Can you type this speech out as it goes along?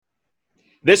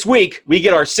This week, we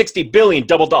get our $60 billion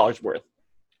double dollars worth.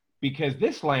 Because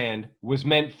this land was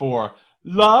meant for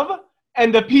love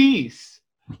and the peace.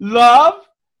 Love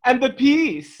and the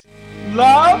peace.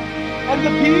 Love and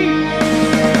the peace.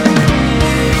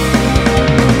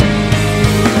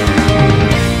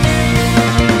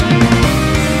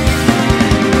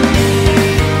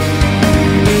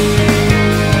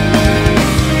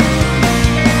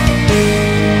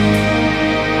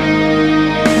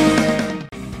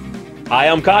 Hi,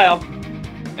 I'm Kyle.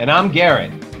 And I'm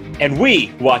Garrett. And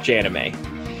we watch anime.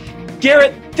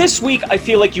 Garrett, this week I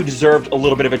feel like you deserved a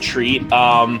little bit of a treat.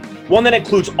 One that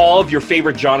includes all of your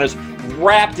favorite genres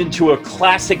wrapped into a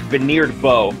classic veneered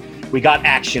bow. We got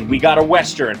action, we got a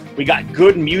western, we got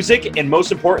good music, and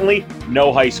most importantly,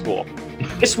 no high school.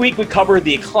 This week we cover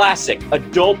the classic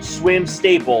Adult Swim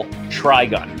staple,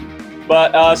 Trigun.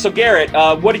 But, so Garrett,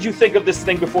 what did you think of this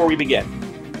thing before we begin?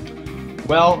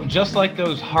 Well, just like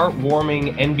those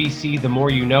heartwarming NBC The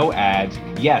More You Know ads,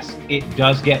 yes, it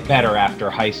does get better after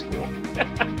high school.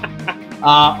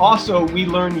 Also, we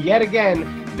learn yet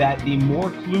again that the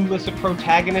more clueless a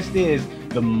protagonist is,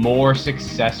 the more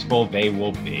successful they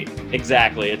will be.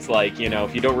 Exactly. It's like,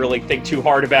 if you don't really think too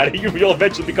hard about it, you'll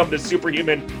eventually become this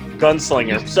superhuman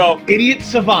gunslinger. So, idiot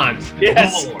savants.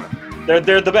 Yes, they're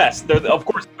the best. They're, of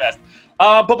course, the best.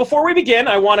 But before we begin,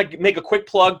 I want to make a quick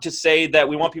plug to say that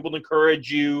we want people to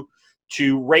encourage you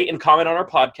to rate and comment on our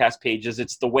podcast pages.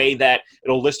 It's the way that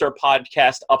it'll list our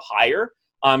podcast up higher.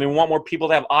 And we want more people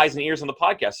to have eyes and ears on the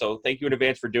podcast. So thank you in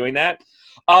advance for doing that.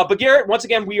 But Garrett, once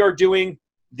again, we are doing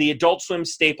the Adult Swim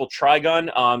staple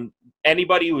Trigun.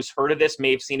 Anybody who's heard of this may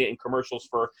have seen it in commercials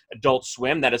for Adult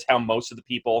Swim. That is how most of the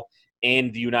people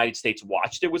in the United States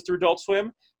watched it, was through Adult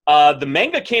Swim. The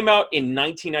manga came out in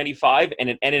 1995 and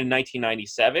it ended in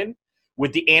 1997,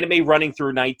 with the anime running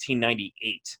through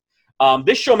 1998.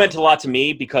 This show meant a lot to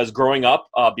me because growing up,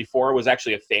 before I was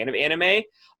actually a fan of anime,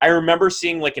 I remember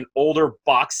seeing like an older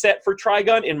box set for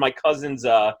Trigun in my cousin's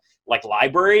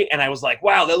library, and I was like,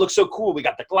 wow, that looks so cool. We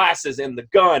got the glasses and the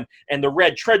gun and the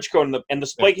red trench coat and the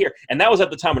spike hair. And that was at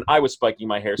the time when I was spiking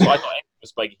my hair, so I thought the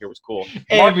spiky hair was cool.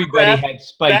 Everybody had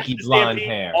spiky blonde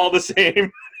hair. All the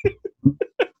same.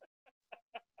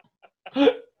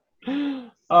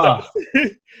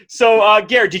 So,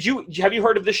 Garrett, have you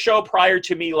heard of this show prior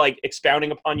to me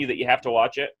expounding upon you that you have to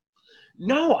watch it?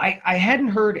 No, I hadn't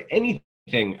heard anything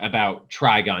about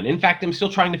Trigun. In fact, I'm still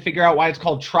trying to figure out why it's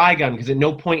called Trigun, because at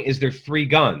no point is there three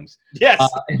guns. Yes.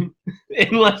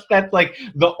 Unless that's like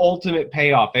the ultimate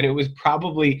payoff. And it was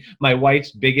probably my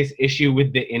wife's biggest issue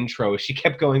with the intro. She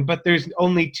kept going, but there's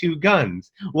only two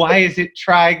guns. Why is it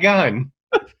Trigun?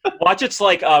 Watch it's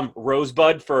like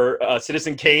Rosebud for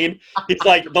Citizen Kane. It's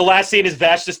like the last scene is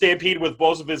Vash the Stampede with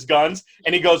both of his guns,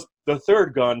 and he goes, the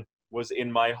third gun was in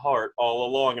my heart all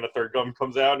along, and a third gun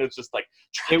comes out, and it's just like...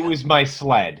 It was my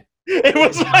sled. It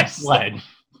was my sled.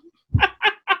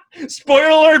 Spoiler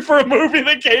alert for a movie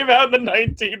that came out in the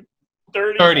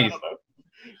 1930s. 30s.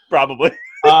 Probably.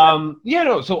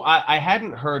 So I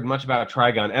hadn't heard much about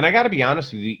Trigun, and I got to be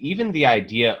honest with you, even the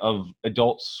idea of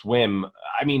Adult Swim,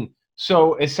 I mean...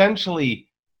 So essentially,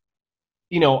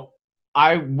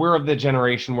 we're of the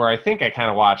generation where I think I kind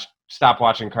of stopped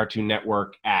watching Cartoon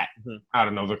Network at, I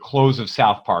don't know, the close of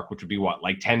South Park, which would be what,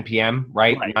 like 10 p.m.,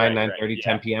 right? 9:30,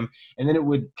 10 p.m. And then it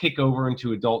would kick over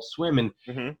into Adult Swim. And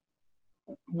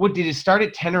did it start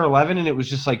at 10 or 11 and it was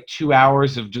just like 2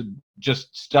 hours of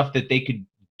just stuff that they could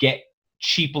get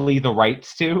cheaply the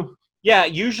rights to? Yeah,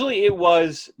 usually it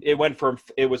was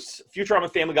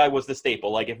Futurama, Family Guy was the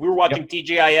staple. Like if we were watching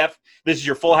TGIF, this is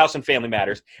your Full House and Family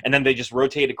Matters, and then they just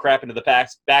rotated crap into the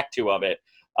back two of it.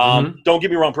 Don't get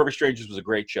me wrong, Perfect Strangers was a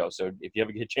great show, so if you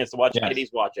ever get a chance to watch it,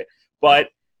 please watch it. But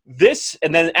this,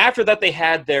 and then after that they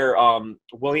had their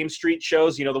William Street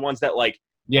shows, the ones that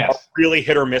are really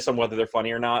hit or miss on whether they're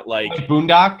funny or not, like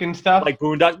Boondock and stuff? Like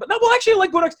Boondocks, but no, well actually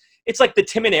like Boondocks, it's like the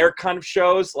Tim and Eric kind of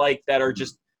shows, like that are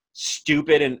just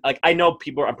stupid, and I know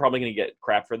people I'm probably gonna get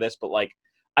crap for this, but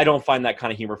I don't find that kind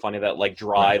of humor funny, that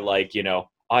dry,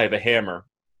 I have a hammer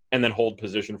and then hold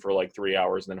position for 3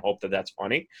 hours and then hope that that's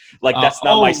funny. That's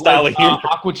not my style of humor.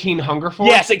 Aqua Teen Hunger Force?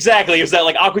 Yes, exactly. It was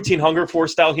that Aqua Teen Hunger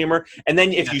Force style humor. And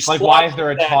then if you why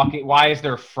is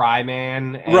there Fry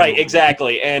Man? Right,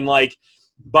 exactly. And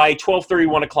by 12:30,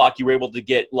 1 o'clock, you were able to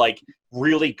get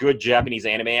really good Japanese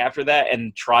anime after that,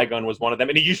 and Trigun was one of them.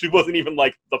 And it usually wasn't even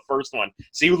the first one,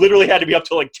 so you literally had to be up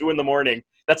till 2 in the morning.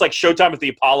 That's like Showtime at the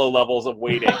Apollo levels of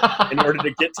waiting in order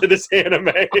to get to this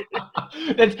anime.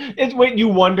 It's when you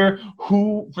wonder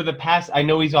who for the past, I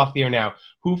know he's off the air now,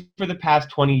 who for the past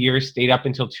 20 years stayed up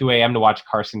until 2 a.m. to watch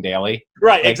Carson Daly.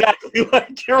 Right, exactly.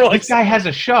 This guy has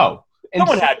a show. and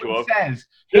someone had to have. says,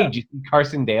 "Hey, did you see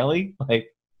Carson Daly?" Like,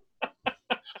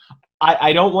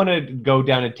 I don't want to go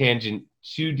down a tangent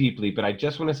too deeply, but I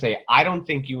just want to say I don't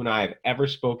think you and I have ever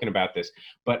spoken about this,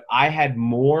 but I had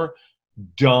more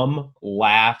dumb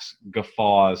laughs,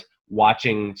 guffaws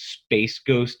watching Space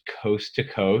Ghost Coast to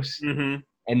Coast. Mm-hmm.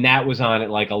 And that was on at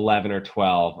like 11 or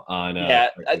 12 on.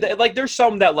 Like there's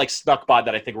some that like snuck by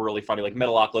that I think were really funny. Like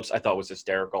Metalocalypse, I thought was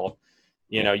hysterical.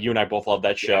 You know, you and I both love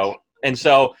that show, and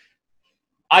so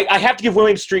I have to give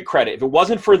William Street credit. If it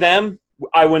wasn't for them,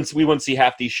 we wouldn't see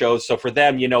half these shows. So for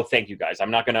them, thank you guys.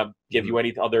 I'm not gonna give you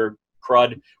any other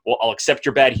crud. Well, I'll accept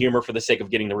your bad humor for the sake of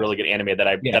getting the really good anime that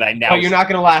I now. Oh, you're not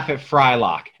gonna laugh at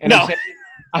Frylock. And no,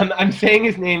 I'm saying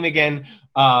his name again.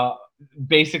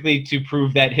 Basically to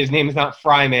prove that his name is not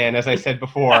Fryman, as I said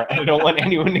before. I don't want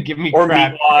anyone to give me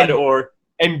crap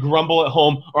and grumble at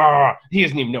home. He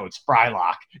doesn't even know it's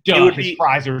Frylock. Duh, his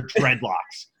fries are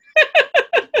dreadlocks.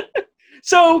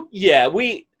 So yeah,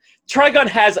 Trigun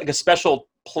has like a special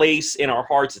place in our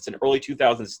hearts. It's an early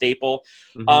 2000s staple.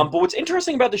 Mm-hmm. But what's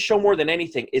interesting about the show more than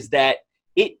anything is that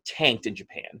it tanked in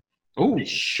Japan. Ooh. The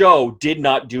show did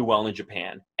not do well in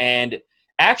Japan, and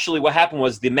actually, what happened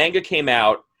was the manga came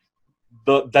out.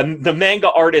 The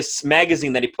manga artist's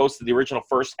magazine that he posted the original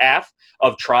first half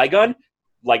of Trigun,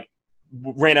 like,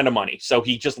 ran out of money. So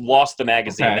he just lost the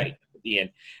magazine that he put at the end.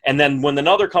 And then when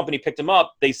another company picked him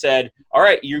up, they said, all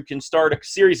right, you can start a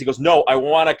series. He goes, no, I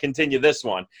want to continue this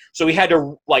one. So he had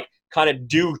to, like, kind of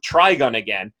do Trigun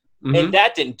again. Mm-hmm. And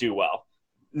that didn't do well.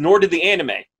 Nor did the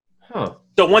anime. Huh.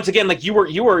 So once again, like, you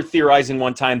were theorizing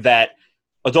one time that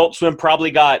Adult Swim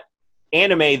probably got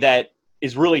anime that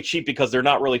is really cheap because they're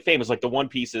not really famous. Like the One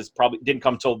Pieces probably didn't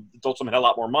come till Adult Swim had a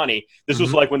lot more money. This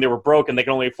was like when they were broke and they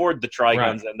could only afford the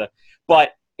Triguns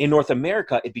but in North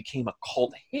America, it became a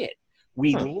cult hit.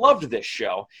 We loved this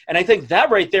show. And I think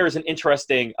that right there is an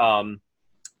interesting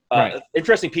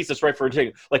interesting piece that's right for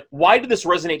taking. Like, why did this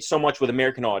resonate so much with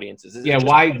American audiences?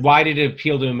 Why did it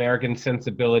appeal to American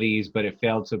sensibilities, but it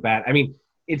failed so bad? I mean,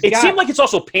 it seemed like it's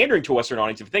also pandering to Western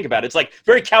audience, if you think about it. It's like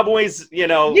very Cowboys,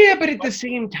 Yeah, but at the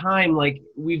same time, like,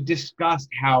 we've discussed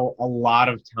how a lot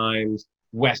of times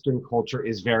Western culture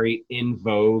is very in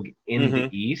vogue in the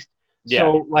East. Yeah.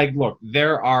 So, like, look,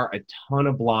 there are a ton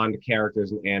of blonde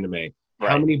characters in anime. Right.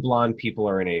 How many blonde people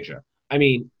are in Asia? I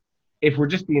mean, if we're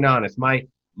just being honest,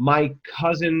 my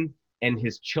cousin and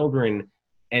his children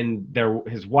and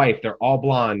his wife, they're all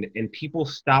blonde, and people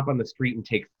stop on the street and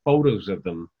take photos of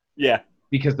them. Yeah.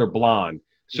 Because they're blonde.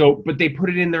 So, but they put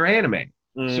it in their anime.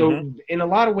 Mm-hmm. So in a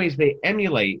lot of ways they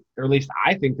emulate, or at least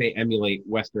I think they emulate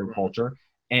Western culture.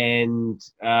 And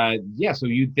so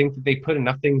you'd think that they put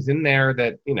enough things in there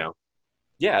that,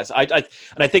 Yes, I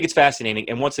think it's fascinating.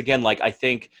 And once again, like, I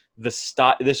think this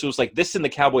was like this in the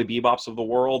Cowboy Bebops of the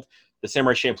world, the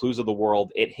Samurai Champloo's of the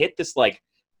world. It hit this like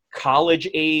college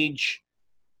age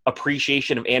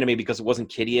appreciation of anime because it wasn't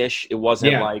kiddie-ish. It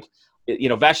wasn't like,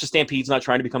 Vash the Stampede's not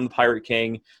trying to become the Pirate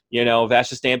King. Vash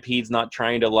the Stampede's not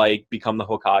trying to like become the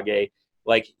Hokage.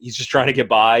 Like, he's just trying to get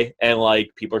by, and like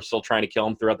people are still trying to kill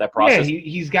him throughout that process. Yeah,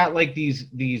 he's got like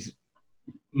these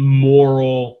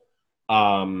moral.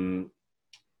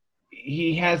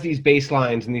 He has these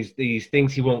baselines and these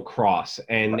things he won't cross,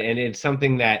 and it's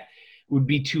something that would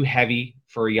be too heavy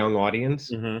for a young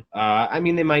audience. Mm-hmm. I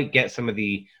mean, they might get some of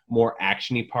the more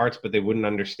actiony parts, but they wouldn't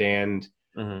understand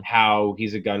how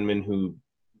he's a gunman who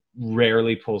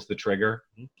rarely pulls the trigger.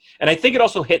 And I think it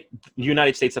also hit the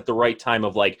United States at the right time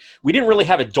of, like, we didn't really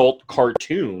have adult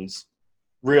cartoons,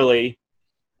 really,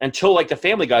 until, like, the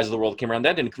Family Guys of the world came around.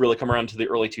 That didn't really come around until the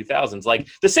early 2000s. Like,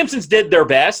 The Simpsons did their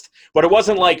best, but it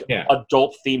wasn't, like,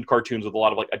 adult-themed cartoons with a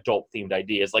lot of, like, adult-themed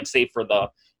ideas. Like, say for the,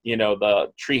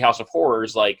 the Treehouse of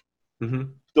Horrors, like,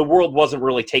 the world wasn't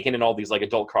really taking in all these, like,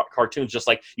 adult cartoons. Just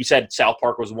like you said, South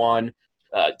Park was one.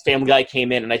 Family Guy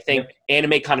came in, and I think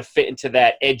anime kind of fit into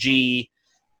that edgy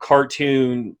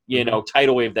cartoon,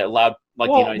 tidal wave that allowed, like,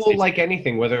 the United States. Like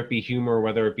anything, whether it be humor,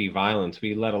 whether it be violence,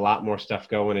 we let a lot more stuff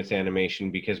go in its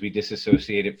animation because we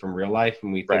disassociate it from real life,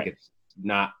 and we think it's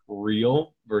not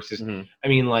real versus, I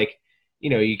mean, like,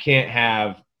 you can't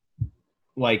have,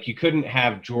 like, you couldn't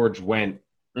have George Wendt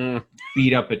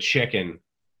beat up a chicken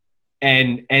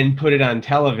and put it on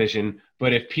television,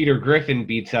 but if Peter Griffin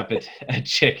beats up a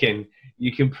chicken,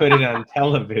 you can put it on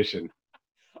television.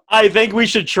 I think we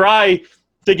should try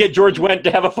to get George Wendt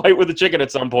to have a fight with a chicken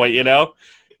at some point,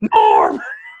 Norm!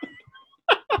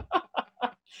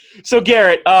 So,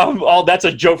 Garrett, that's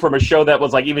a joke from a show that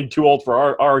was, like, even too old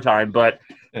for our time. But,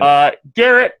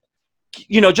 Garrett,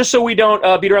 just so we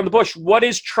don't beat around the bush, what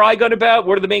is Trigun about?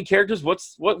 What are the main characters? What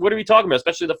are we talking about,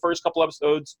 especially the first couple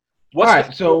episodes? All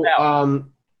right, so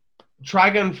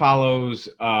Trigun follows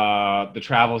the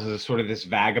travels as sort of this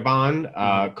vagabond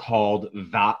called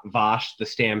Vash the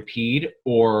Stampede,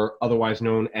 or otherwise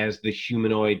known as the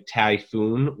Humanoid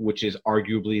Typhoon, which is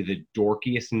arguably the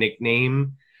dorkiest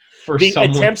nickname for The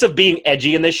someone. attempts of being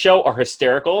edgy in this show are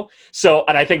hysterical. So,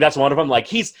 and I think that's one of them. Like,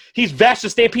 he's Vash the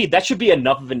Stampede. That should be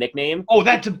enough of a nickname. Oh,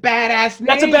 that's a badass name.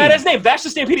 That's a badass name. Vash the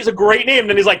Stampede is a great name. And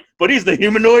then he's like, but he's the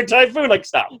Humanoid Typhoon. Like,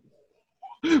 stop.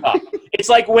 It's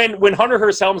like when Hunter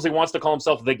Hearst Helmsley wants to call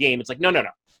himself the Game. It's like, no,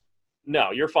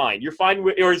 you're fine. You're fine.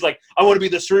 Or he's like, I want to be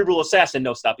the Cerebral Assassin.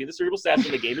 No, stop being the Cerebral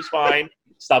Assassin. The Game is fine.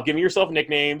 Stop giving yourself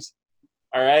nicknames.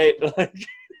 All right.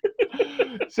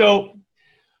 So,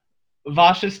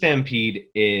 Vasha Stampede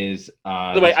is.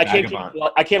 By the way, I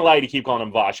can't allow you to keep calling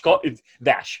him Vash. It's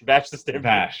Vash. Vash the Stampede.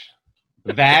 Vash.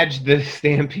 Vag the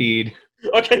Stampede.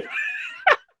 Okay.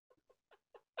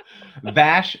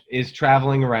 Vash is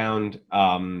traveling around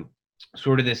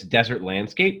sort of this desert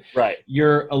landscape. Right.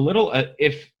 You're a little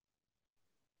if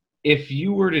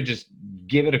you were to just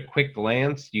give it a quick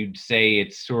glance, you'd say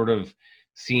it sort of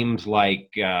seems like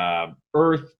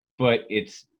Earth, but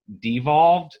it's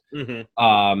devolved.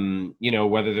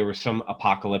 Whether there was some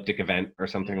apocalyptic event or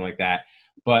something like that.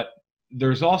 But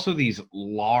there's also these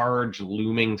large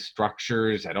looming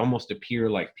structures that almost appear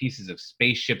like pieces of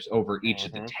spaceships over each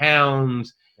of the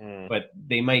towns. But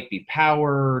they might be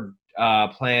powered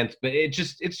plants, but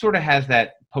it sort of has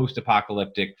that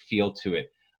post-apocalyptic feel to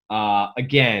it.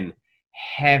 Again,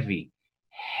 heavy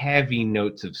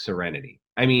notes of Serenity.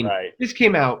 I mean, This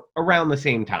came out around the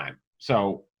same time,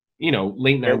 so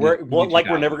late 90s. We're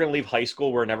never going to leave high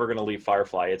school. We're never going to leave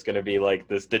Firefly. It's going to be like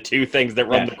the two things that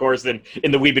run the course in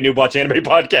the Weeb and New Watch Anime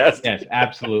podcast. Yes,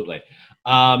 absolutely.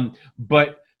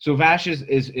 But so Vash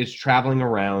is traveling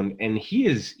around, and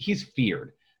he's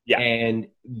feared. Yeah. And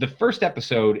the first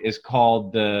episode is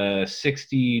called the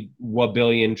 60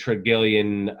 wabillion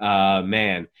trillion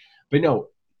man. But no,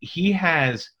 he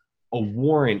has a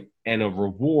warrant and a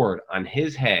reward on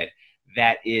his head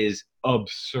that is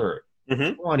absurd.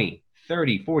 20,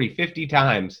 30, 40, 50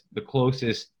 times the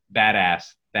closest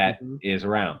badass that is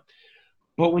around.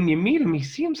 But when you meet him, he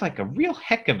seems like a real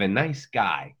heck of a nice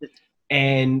guy.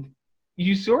 And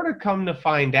you sort of come to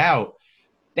find out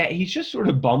that he's just sort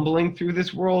of bumbling through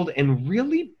this world, and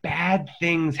really bad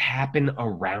things happen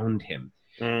around him.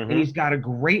 And he's got a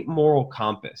great moral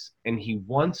compass, and he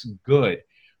wants good,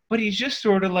 but he's just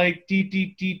sort of like,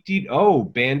 oh,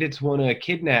 bandits want to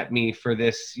kidnap me for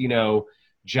this,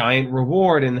 giant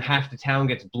reward, and half the town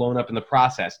gets blown up in the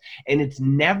process. And it's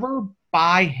never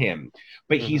by him,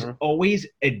 but he's always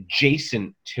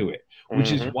adjacent to it,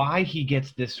 which is why he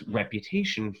gets this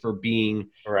reputation for being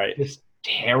this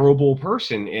terrible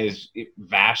person. Is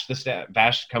Vash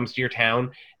comes to your town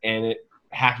and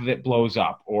half of it blows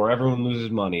up, or everyone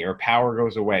loses money, or power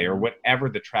goes away, or whatever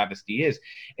the travesty is,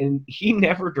 and he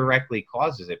never directly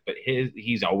causes it, but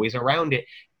he's always around it,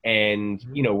 and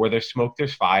where there's smoke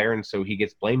there's fire, and so he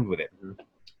gets blamed with it.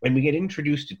 And we get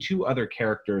introduced to two other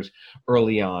characters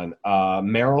early on,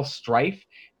 Meryl Strife,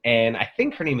 and I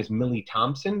think her name is Millie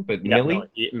Thompson, but Millie.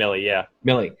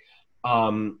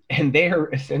 And they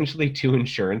are essentially two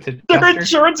insurance adjusters. They're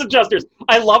insurance adjusters.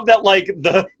 I love that, like,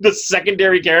 the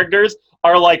secondary characters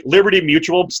are like Liberty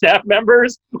Mutual staff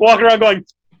members walking around going,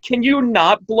 can you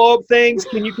not blow up things?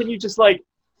 Can you just, like,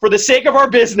 for the sake of our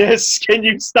business, can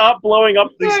you stop blowing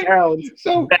up these towns?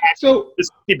 So this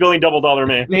 $50 billion double dollar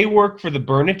man. They work for the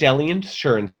Bernardelli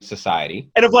Insurance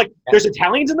Society. And of like, there's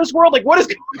Italians in this world? Like, what is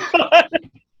going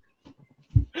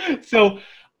on? So,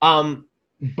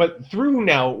 but through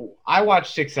now, I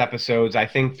watched 6 episodes. I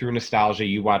think through nostalgia,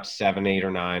 you watched 7, 8, or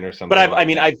 9 or something. But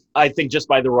I think just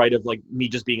by the right of like me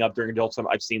just being up during adult time,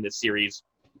 I've seen this series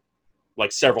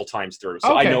like several times through,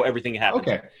 so I know everything happens.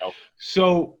 Okay.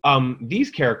 So these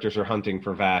characters are hunting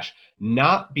for Vash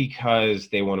not because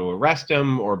they want to arrest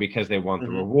him or because they want the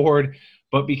reward,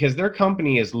 but because their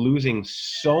company is losing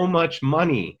so much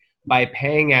money by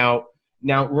paying out.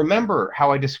 Now, remember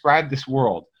how I described this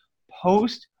world: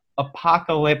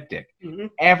 post-apocalyptic.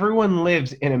 Everyone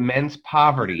lives in immense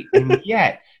poverty, and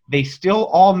yet they still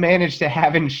all manage to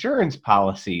have insurance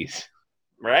policies.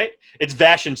 Right? It's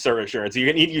Vash insurance.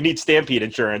 You need Stampede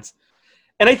insurance.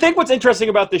 And I think what's interesting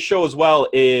about this show as well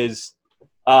is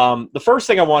the first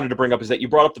thing I wanted to bring up is that you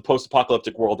brought up the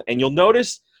post-apocalyptic world, and you'll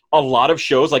notice a lot of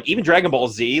shows, like even Dragon Ball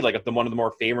Z, like one of the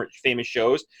more famous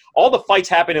shows, all the fights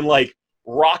happen in like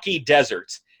rocky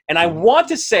deserts. And I want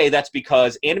to say that's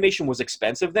because animation was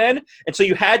expensive then, and so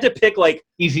you had to pick like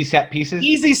easy set pieces.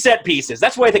 Easy set pieces.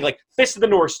 That's what I think. Like Fist of the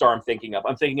North Star. I'm thinking of.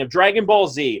 I'm thinking of Dragon Ball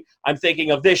Z. I'm thinking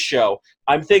of this show.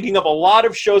 I'm thinking of a lot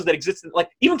of shows that existed, like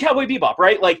even Cowboy Bebop.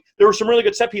 Right? Like there were some really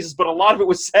good set pieces, but a lot of it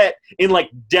was set in like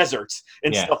deserts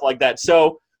and stuff like that.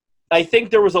 So I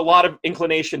think there was a lot of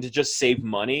inclination to just save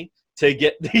money to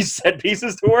get these set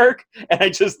pieces to work, and I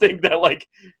just think that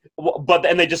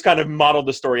and they just kind of modeled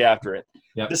the story after it.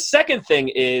 Yep. The second thing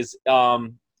is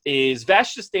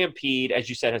Vash the Stampede, as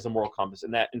you said, has a moral compass,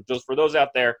 and just for those out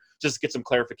there, just to get some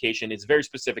clarification, it's very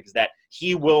specific, is that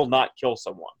he will not kill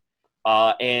someone.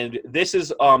 And this is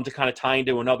to kind of tie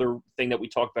into another thing that we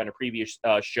talked about in a previous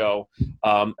show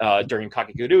during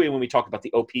Kakegurui when we talked about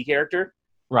the OP character.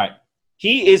 Right.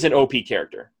 He is an OP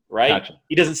character. Right? Gotcha.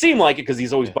 He doesn't seem like it because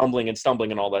he's always bumbling and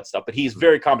stumbling and all that stuff, but he's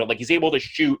very competent. Like he's able to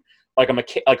shoot like a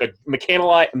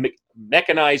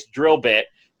mechanized drill bit,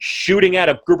 shooting at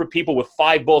a group of people with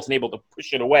 5 bullets and able to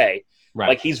push it away. Right.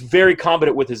 Like he's very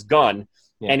competent with his gun,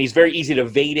 and he's very easy at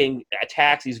evading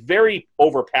attacks. He's very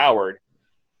overpowered.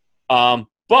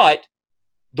 But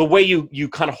the way you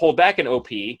kind of hold back an OP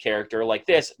character like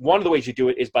this, one of the ways you do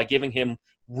it is by giving him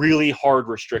really hard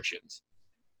restrictions.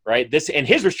 Right.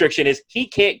 His restriction is he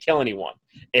can't kill anyone.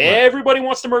 Right. Everybody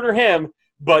wants to murder him,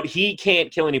 but he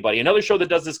can't kill anybody. Another show that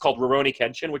does this called Rurouni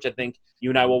Kenshin, which I think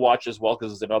you and I will watch as well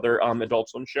because it's another Adult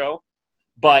Swim show.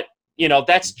 But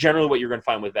that's generally what you're going to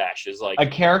find with Vash is like a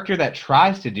character that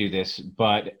tries to do this,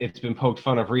 but it's been poked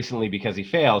fun of recently because he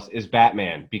fails. Is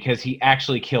Batman, because he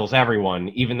actually kills everyone,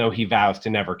 even though he vows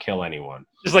to never kill anyone.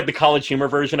 Just like the College Humor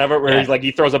version of it, where he's like he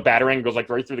throws a batarang and goes like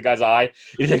right through the guy's eye.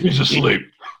 He's like, he's asleep.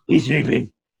 He's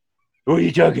sleeping. What are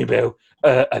you talking about?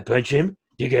 I punch him.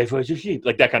 The guy falls asleep.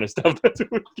 Like that kind of stuff.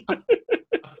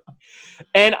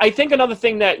 And I think another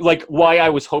thing that, like, why I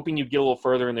was hoping you'd get a little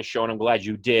further in the show, and I'm glad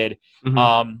you did,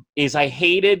 is I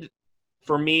hated,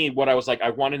 for me, what I was like,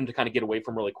 I wanted him to kind of get away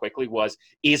from really quickly was,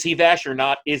 is he Vash or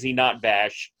not? Is he not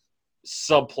Vash?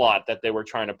 Subplot that they were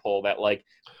trying to pull that, like,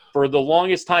 for the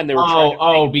longest time they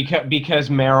were because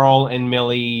Meryl and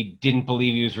Millie didn't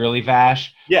believe he was really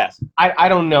Vash? Yes. I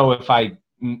don't know if I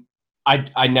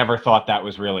never thought that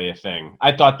was really a thing.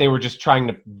 I thought they were just trying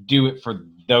to do it for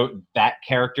that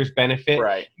character's benefit.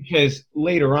 Right. Because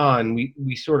later on,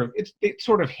 we sort of it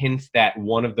sort of hints that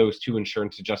one of those 2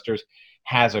 insurance adjusters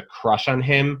has a crush on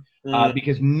him.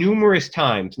 Because numerous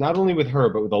times, not only with her,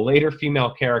 but with a later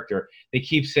female character, they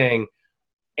keep saying,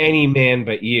 any man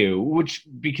but you,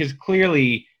 because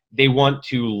clearly they want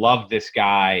to love this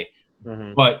guy,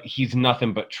 but he's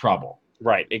nothing but trouble.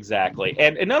 Right, exactly.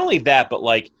 And not only that, but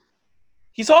like,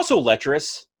 he's also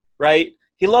lecherous, right?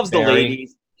 He loves the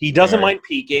ladies. He doesn't mind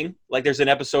peeking. Like, there's an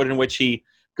episode in which he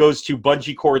goes to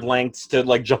bungee cord lengths to,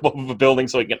 like, jump off of a building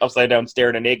so he can upside down stare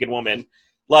at a naked woman.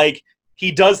 Like,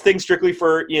 he does things strictly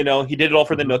for, he did it all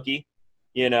for the nookie,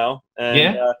 And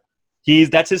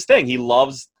that's his thing. He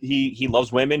loves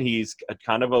women. He's a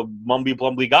kind of a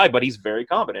mumbly-blumbly guy, but he's very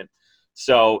competent.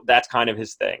 So that's kind of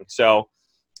his thing. So,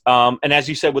 and as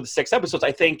you said with the 6 episodes,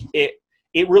 I think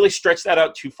it really stretched that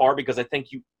out too far because I think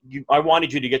I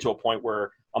wanted you to get to a point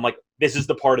where I'm like, this is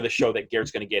the part of the show that Garrett's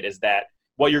going to get, is that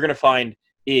what you're going to find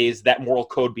is that moral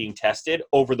code being tested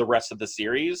over the rest of the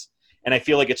series. And I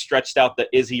feel like it stretched out the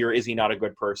is he or is he not a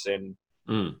good person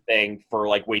thing for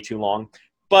like way too long.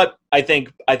 But I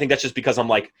think that's just because I'm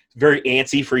like very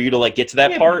antsy for you to like get to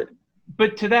that part.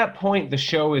 But to that point, the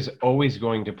show is always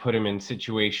going to put him in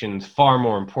situations far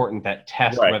more important that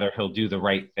test whether he'll do the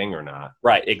right thing or not.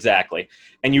 Right, exactly.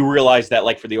 And you realize that,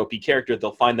 like, for the OP character,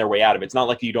 they'll find their way out of it. It's not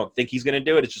like you don't think he's going to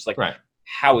do it. It's just like,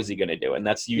 how is he going to do it? And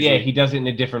that's usually... Yeah, he does it in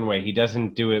a different way. He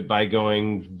doesn't do it by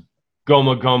going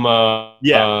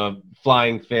goma,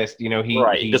 flying fist. He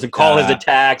doesn't call his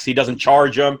attacks. He doesn't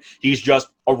charge them. He's just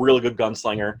a really good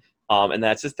gunslinger. And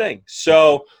that's his thing.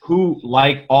 So... Who,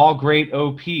 like all great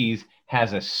OPs...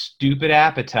 has a stupid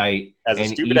appetite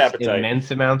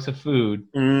immense amounts of food.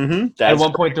 At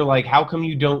one point, they're like, how come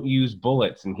you don't use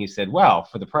bullets? And he said, well,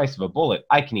 for the price of a bullet,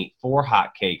 I can eat 4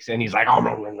 hotcakes. And he's like,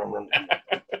 oh.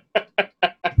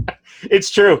 It's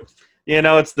true.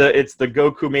 It's the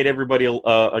Goku made everybody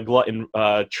a glutton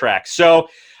track. So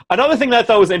another thing that I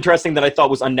thought was interesting that I thought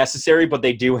was unnecessary, but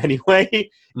they do anyway,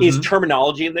 is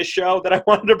terminology in this show that I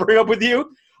wanted to bring up with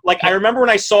you. Like, I remember when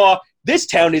I saw this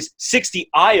town is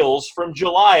 60 aisles from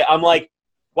July. I'm like,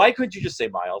 why couldn't you just say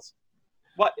miles?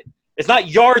 What? It's not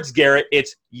yards, Garrett.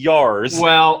 It's yars.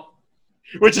 Well,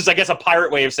 which is, I guess, a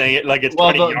pirate way of saying it. Like, it's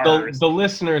 20 yards. The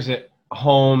listeners at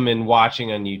home and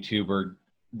watching on YouTube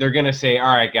they're going to say,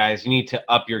 all right, guys, you need to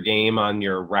up your game on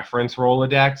your reference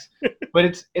Rolodex.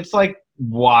 But it's like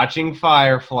watching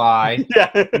Firefly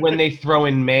Yeah. when they throw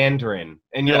in Mandarin,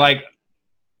 and you're like,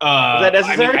 Is that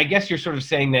necessary? I guess you're sort of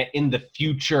saying that in the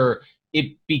future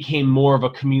it became more of a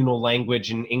communal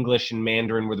language, and English and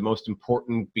Mandarin were the most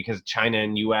important because China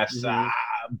and U.S.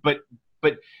 But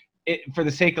for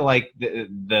the sake of like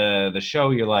the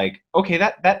show, you're like, okay,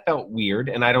 that felt weird,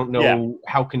 and I don't know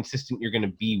how consistent you're going to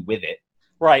be with it.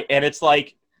 Right, and it's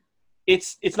like,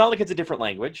 it's not like it's a different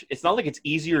language. It's not like it's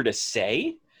easier to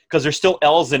say because there's still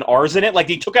L's and R's in it. Like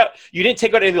you didn't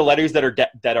take out any of the letters that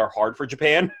are hard for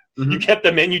Japan. Mm-hmm. You kept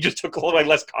them in. You just took a little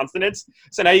less consonants.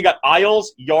 So now you got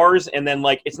Isles, Yars, and then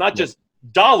like it's not just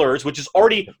dollars, which is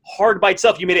already hard by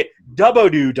itself. You made it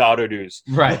double-do-doodles.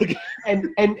 Right.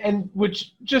 and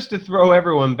which, just to throw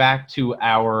everyone back to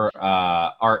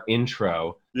our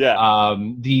intro,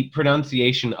 the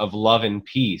pronunciation of love and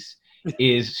peace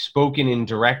is spoken in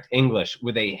direct English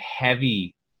with a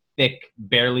heavy, thick,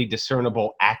 barely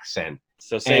discernible accent.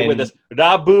 So say it with this: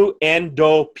 Rabu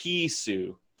endo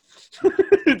pisu.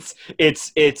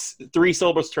 it's 3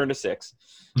 syllables turned to 6.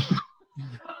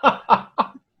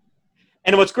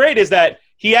 And what's great is that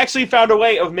he actually found a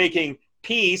way of making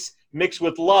peace mixed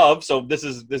with love. So this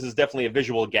is definitely a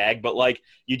visual gag, but like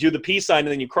you do the peace sign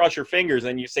and then you cross your fingers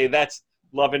and you say that's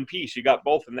love and peace. You got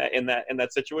both in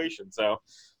that situation. So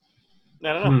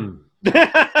I don't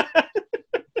know.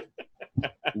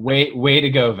 Way to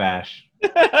go, Vash.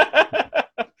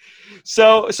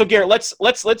 So Garrett,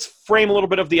 let's frame a little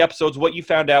bit of the episodes. What you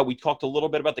found out. We talked a little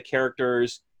bit about the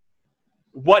characters.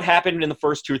 What happened in the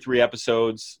first 2 or 3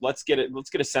 episodes? Let's get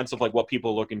a sense of like what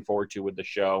people are looking forward to with the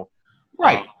show.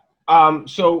 Right.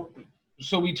 So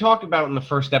we talked about in the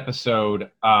first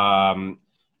episode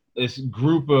this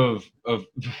group of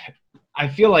I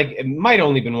feel like it might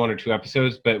only been 1 or 2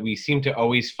 episodes, but we seem to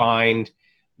always find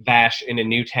Vash in a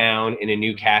new town, in a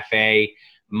new cafe,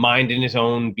 minding his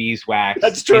own beeswax.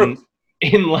 That's true.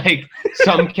 In like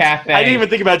some cafe. I didn't even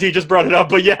think about it until you just brought it up,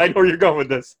 but yeah, I know where you're going with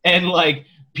this. And like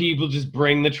people just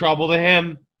bring the trouble to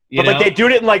him. But like they do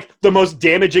it in like the most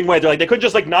damaging way. They're like, they couldn't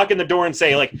just like knock in the door and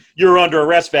say like, you're under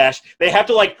arrest, Vash. They have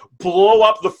to like blow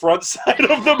up the front side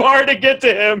of the bar to get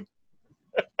to him.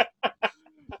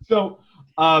 So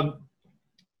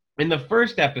in the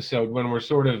first episode, when we're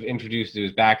sort of introduced to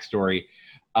his backstory,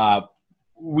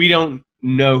 we don't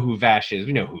know who Vash is.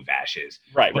 We know who Vash is.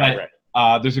 Right.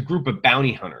 There's a group of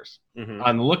bounty hunters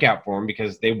on the lookout for him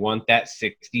because they want that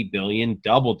 $60 billion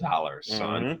double dollars,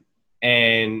 son. Mm-hmm.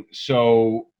 And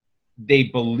so they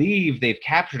believe they've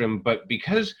captured him, but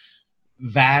because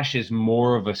Vash is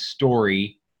more of a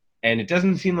story, and it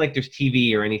doesn't seem like there's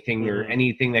TV or anything or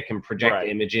anything that can project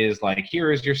images like,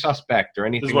 here is your suspect or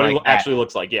anything like that. This is what he actually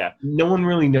looks like, yeah. No one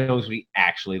really knows what he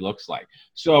actually looks like.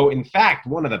 So, in fact,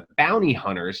 one of the bounty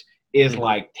hunters is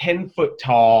like 10 foot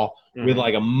tall with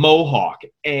like a mohawk.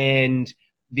 And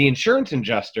the insurance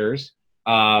adjusters,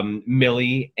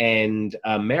 Millie and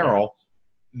Meryl,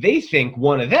 they think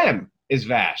one of them is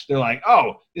Vash. They're like,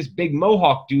 oh, this big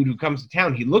mohawk dude who comes to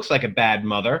town, he looks like a bad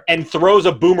mother. And throws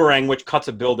a boomerang which cuts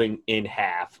a building in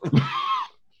half.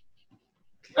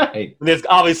 Right. There's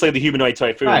obviously the humanoid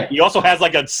typhoon. Right. He also has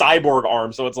like a cyborg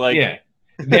arm, so it's like... Yeah.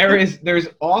 There's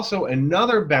also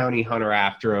another bounty hunter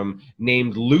after him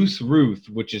named Loose Ruth,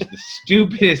 which is the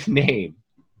stupidest name.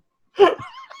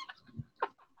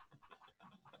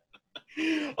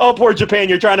 Oh, poor Japan!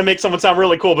 You're trying to make someone sound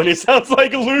really cool, but he sounds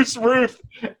like Loose Ruth.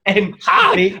 And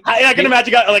I can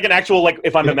imagine like an actual like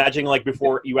if I'm imagining like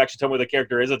before you actually tell me what the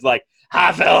character is, it's like,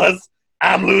 "Hi, fellas,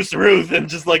 I'm Loose Ruth," and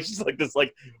just like this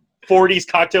like 40s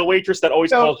cocktail waitress that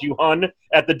always calls you hun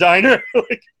at the diner.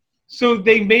 So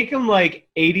they make him like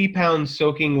 80 pounds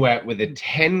soaking wet with a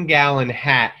 10-gallon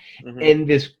hat and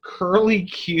this curly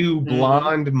Q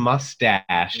blonde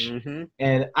mustache.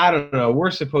 And I don't know,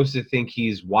 we're supposed to think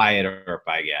he's Wyatt Earp,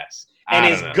 I guess. And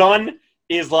his gun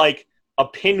is like a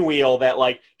pinwheel that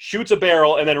like shoots a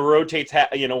barrel and then rotates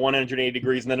 180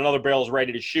 degrees, and then another barrel is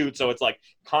ready to shoot, so it's like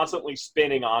constantly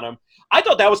spinning on him. I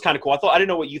thought that was kind of cool. I didn't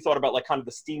know what you thought about like kind of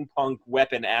the steampunk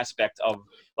weapon aspect of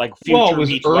like future. Well, it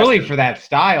was early Western. For that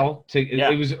style.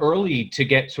 It was early to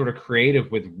get sort of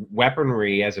creative with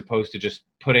weaponry as opposed to just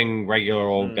putting regular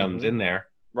old guns in there.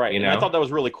 Right. And I thought that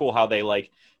was really cool how they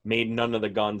like made none of the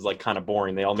guns like kind of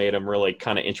boring. They all made them really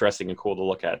kind of interesting and cool to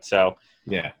look at. So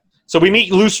yeah. So we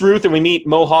meet Loose Ruth and we meet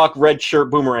Mohawk Red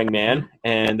Shirt Boomerang Man,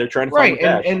 and they're trying to find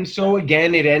Vash. And so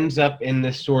again, it ends up in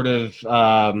this sort of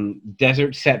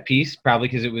desert set piece, probably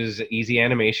because it was easy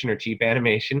animation or cheap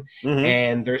animation.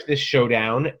 And there's this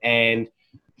showdown, and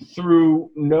through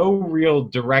no real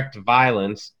direct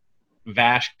violence,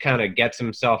 Vash kind of gets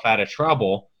himself out of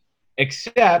trouble,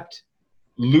 except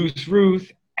Loose Ruth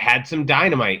had some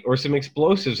dynamite or some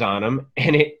explosives on him,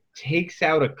 and it takes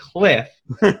out a cliff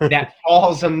that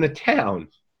falls on the town,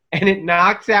 and it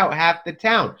knocks out half the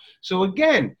town. So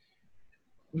again,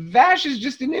 Vash is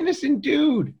just an innocent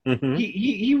dude. Mm-hmm.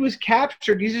 He was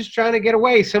captured. He's just trying to get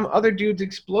away. Some other dude's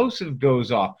explosive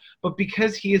goes off. But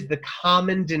because he is the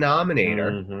common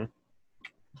denominator,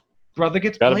 brother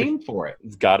gets blamed for it.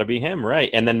 It's got to be him,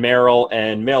 right? And then Meryl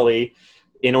and Millie,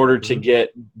 in order to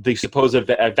get the supposed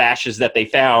Vashes that they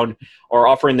found, are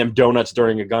offering them donuts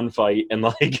during a gunfight and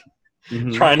like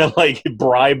trying to like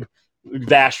bribe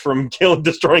Vash from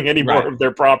destroying any more of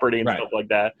their property and stuff like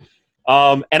that.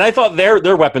 And I thought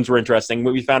their weapons were interesting.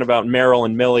 What we found about Meryl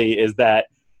and Millie is that,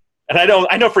 and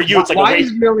I know for you it's like why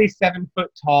is Millie 7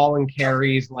 foot tall and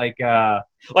carries like a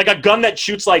gun that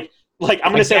shoots like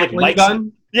I'm gonna say like lights,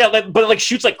 gun? Yeah, but like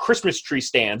shoots like Christmas tree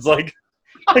stands. Like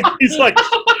he's like.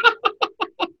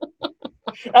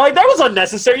 Like that was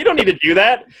unnecessary. You don't need to do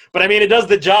that. But I mean, it does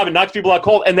the job. It knocks people out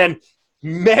cold. And then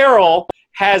Meryl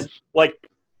has like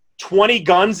 20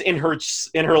 guns in her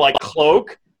like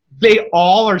cloak. They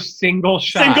all are single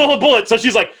shot. Single bullet. So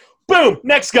she's like, boom,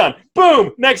 next gun,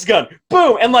 boom, next gun,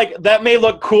 boom. And like that may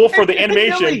look cool for the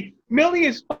animation. Millie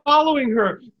is following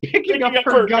her, picking up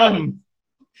her gun.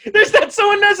 That's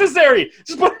so unnecessary.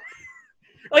 Just put,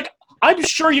 like, I'm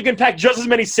sure you can pack just as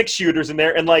many 6-shooters in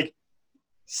there and like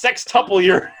sextuple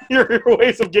your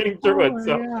ways of getting through it.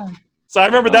 So I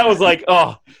remember that was like,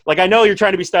 I know you're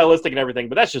trying to be stylistic and everything,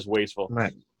 but that's just wasteful.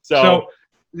 Right. So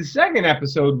the second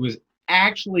episode was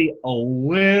actually a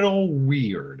little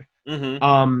weird.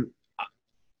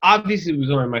 Obviously, it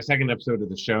was only my second episode of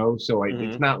the show, so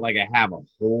it's not like I have a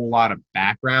whole lot of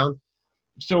background.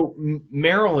 So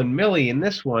Meryl and Millie in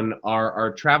this one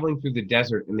are traveling through the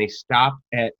desert, and they stop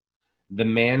at the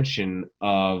mansion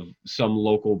of some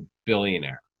local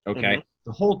billionaire. Okay,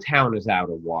 the whole town is out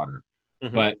of water,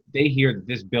 but they hear that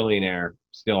this billionaire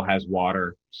still has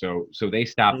water, so they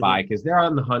stop by because they're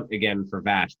on the hunt again for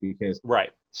Vash because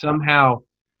somehow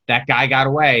that guy got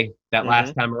away that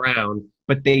last time around,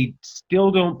 but they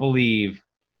still don't believe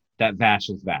that Vash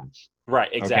is Vash. Right,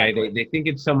 exactly. Okay? They think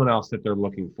it's someone else that they're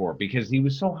looking for because he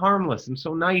was so harmless and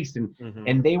so nice,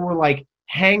 and they were like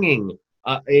hanging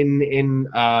by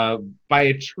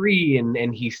a tree,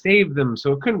 and he saved them,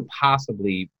 so it couldn't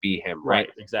possibly be him, right?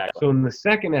 Exactly. So in the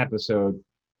second episode,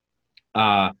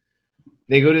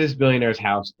 they go to this billionaire's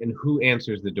house, and who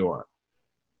answers the door?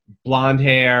 Blonde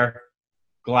hair,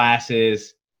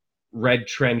 glasses, red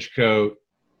trench coat,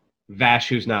 Vash,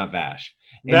 who's not Vash.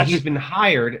 And he's been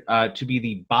hired to be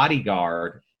the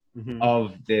bodyguard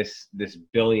of this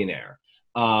billionaire.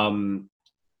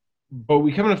 But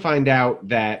we come to find out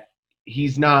that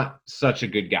he's not such a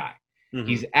good guy.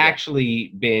 He's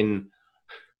actually been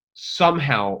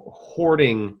somehow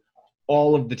hoarding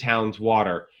all of the town's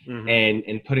water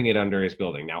and putting it under his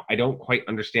building. Now, I don't quite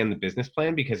understand the business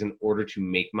plan because in order to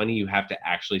make money, you have to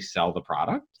actually sell the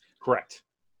product. Correct.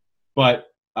 But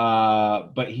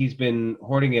he's been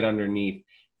hoarding it underneath.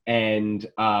 And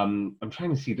I'm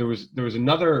trying to see. There was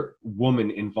another woman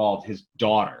involved, his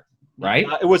daughter, right?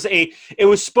 It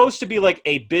was supposed to be like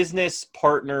a business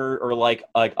partner or like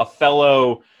a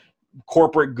fellow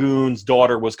corporate goon's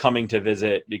daughter was coming to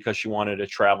visit because she wanted to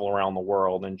travel around the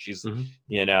world, and she's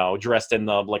dressed in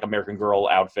the like American Girl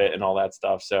outfit and all that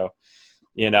stuff. So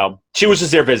she was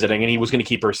just there visiting, and he was going to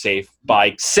keep her safe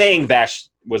by saying Vash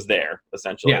was there,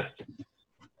 essentially. Yeah.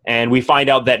 And we find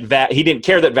out that he didn't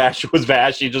care that Vash was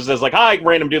Vash. He just says, like, hi,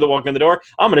 random dude that walked in the door.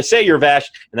 I'm going to say you're Vash,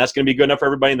 and that's going to be good enough for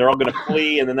everybody, and they're all going to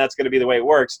flee, and then that's going to be the way it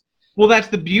works. Well, that's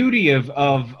the beauty of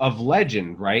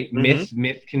legend, right? Myth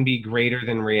can be greater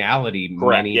than reality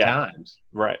many times.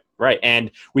 Right.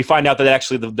 And we find out that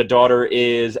actually the daughter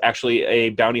is actually a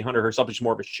bounty hunter herself. She's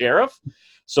more of a sheriff.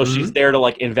 So she's there to,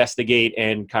 like, investigate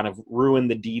and kind of ruin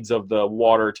the deeds of the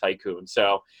water tycoon.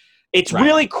 So it's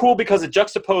really cool because it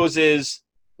juxtaposes –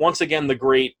 once again, the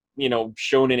great,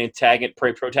 shonen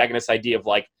protagonist idea of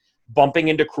like bumping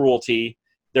into cruelty,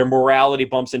 their morality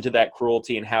bumps into that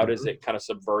cruelty, and how does it kind of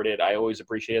subvert it? I always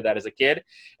appreciated that as a kid.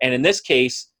 And in this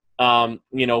case,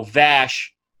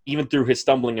 Vash, even through his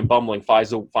stumbling and bumbling,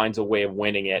 finds a way of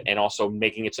winning it and also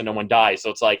making it so no one dies.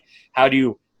 So it's like, how do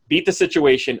you beat the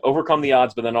situation, overcome the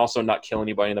odds, but then also not kill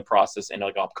anybody in the process in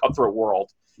like a cutthroat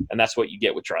world? And that's what you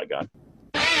get with Trigun.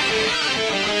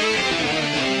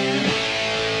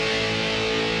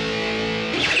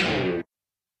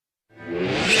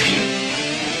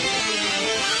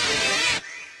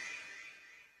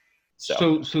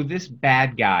 So this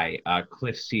bad guy,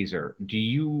 Cliff Caesar,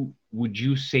 would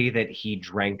you say that he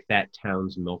drank that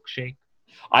town's milkshake?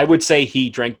 I would say he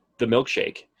drank the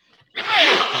milkshake.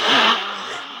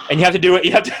 And you have to do it.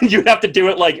 You have to do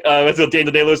it like with the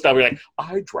Daniel Day-Lewis style. You're like,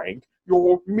 I drank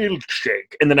your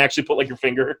milkshake, and then actually put like your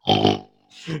finger, and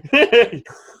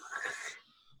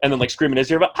then like scream in his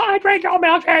ear, "But I drank your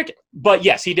milkshake." But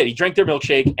yes, he did. He drank their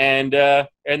milkshake, and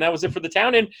that was it for the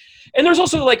town. And there's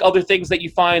also like other things that you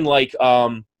find, like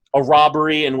a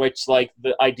robbery in which like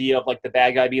the idea of like the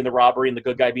bad guy being the robbery and the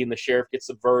good guy being the sheriff gets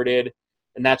subverted,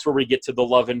 and that's where we get to the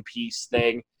love and peace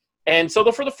thing. And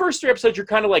so for the first 3 episodes, you're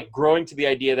kind of like growing to the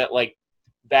idea that like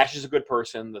Vash is a good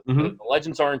person. The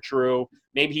legends aren't true.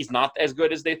 Maybe he's not as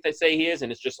good as they say he is,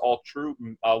 and it's just all true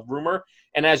rumor.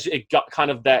 And as it got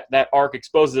kind of that arc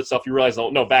exposes itself, you realize,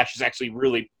 oh no, Vash is actually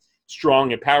really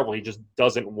strong and powerful. He just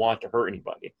doesn't want to hurt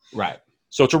anybody. Right.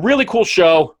 So it's a really cool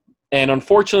show. And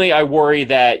unfortunately, I worry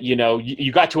that,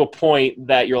 you got to a point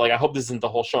that you're like, I hope this isn't the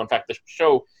whole show. In fact, the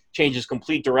show changes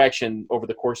complete direction over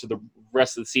the course of the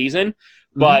rest of the season.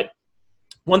 But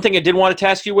one thing I did want to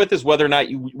task you with is whether or not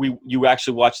you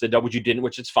actually watched the dub, which you didn't,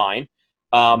 which is fine.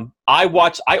 I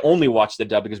only watched the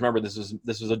dub because remember this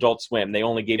was Adult Swim. They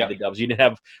only gave you the dubs. You didn't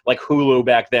have like Hulu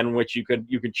back then, which you could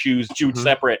choose 2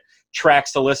 separate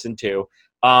tracks to listen to.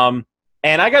 And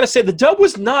I got to say the dub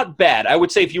was not bad. I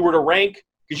would say if you were to rank,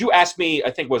 because you asked me,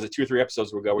 I think was it 2 or 3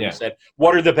 episodes ago where you said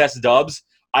what are the best dubs?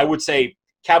 I would say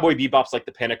Cowboy Bebop's like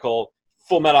the pinnacle.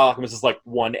 Full Metal Alchemist is like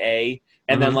 1A,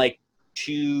 and then like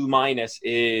 2-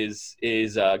 is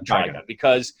Trigun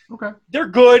because they're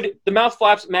good. The mouth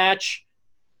flaps match.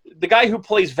 The guy who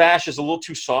plays Vash is a little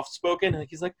too soft spoken.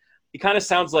 He kind of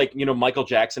sounds like Michael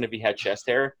Jackson if he had chest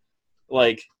hair,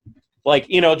 like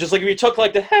just like if you took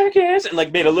like the heck is and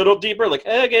like made a little deeper, like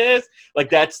heck is, like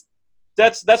that's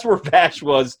where Vash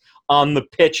was on the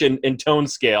pitch and tone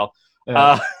scale.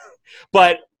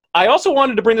 But I also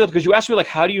wanted to bring it up because you asked me like,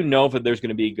 how do you know if there's going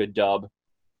to be a good dub?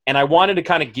 And I wanted to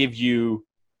kind of give you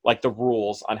like the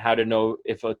rules on how to know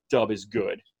if a dub is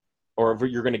good or if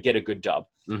you're going to get a good dub.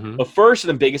 The first and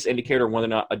the biggest indicator of whether or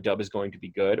not a dub is going to be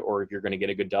good or if you're going to get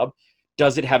a good dub,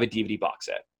 does it have a DVD box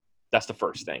set? That's the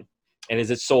first thing. And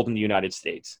is it sold in the United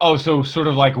States? Oh, so sort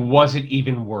of like, was it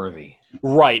even worthy?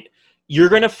 Right. You're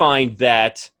going to find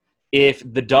that if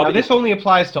the dub... Now, this only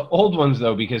applies to old ones,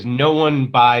 though, because no one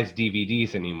buys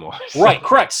DVDs anymore. So. Right,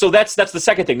 correct. So that's the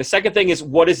second thing. The second thing is,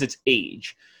 what is its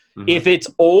age? If it's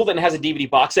old and has a DVD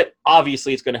box set,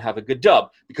 obviously it's going to have a good dub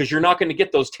because you're not going to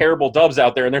get those terrible dubs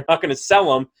out there and they're not going to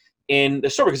sell them in the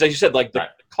store because, as you said, like the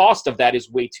cost of that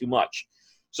is way too much.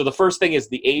 So the first thing is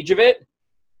the age of it.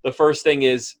 The first thing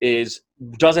is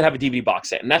does it have a DVD box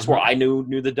set? And that's where I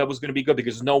knew the dub was going to be good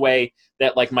because there's no way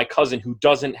that like my cousin who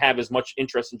doesn't have as much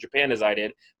interest in Japan as I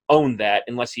did owned that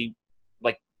unless he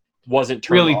like wasn't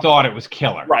turned really off. Thought it was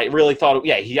killer. Right, really thought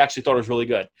it, he actually thought it was really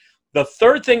good. The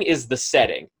third thing is the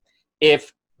setting.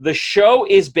 If the show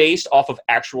is based off of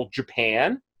actual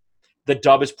Japan, the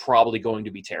dub is probably going to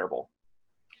be terrible.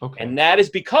 Okay. And that is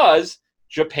because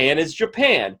Japan is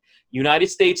Japan. United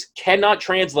States cannot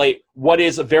translate what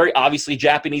is very obviously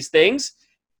Japanese things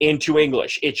into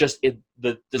English.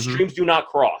 The streams do not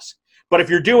cross. But if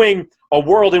you're doing a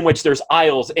world in which there's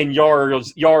aisles and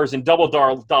yars and double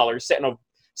dollars set in a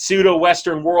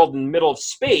pseudo-Western world in the middle of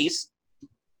space,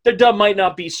 the dub might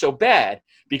not be so bad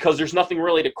because there's nothing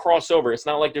really to cross over. It's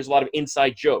not like there's a lot of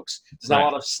inside jokes. There's not a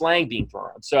lot of slang being thrown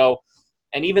around. So,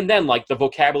 and even then, like the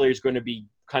vocabulary is going to be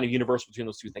kind of universal between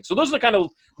those 2 things. So those are the kind of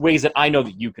ways that I know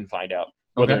that you can find out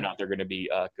whether or not they're going to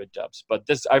be good dubs. But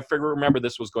this, remember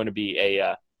this was going to be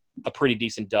a pretty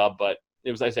decent dub, but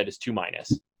it was, as I said, it's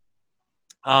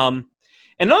 2-.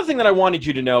 Another thing that I wanted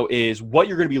you to know is what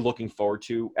you're going to be looking forward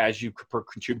to as you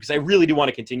contribute, because I really do want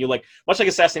to continue. Like much like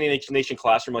Assassination Nation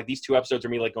Classroom, like these 2 episodes are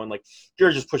me like going like,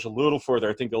 Jared, just push a little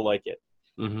further. I think you'll like it.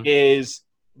 Is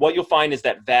what you'll find is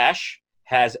that Vash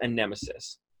has a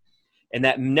nemesis. And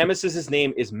that nemesis's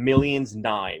name is Millions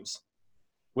Knives,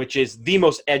 which is the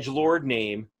most edgelord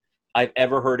name I've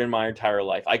ever heard in my entire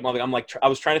life. I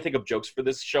was trying to think of jokes for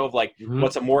this show of like,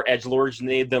 what's a more edgelord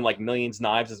name than like Millions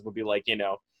Knives? This would be like,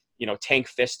 Tank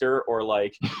Fister or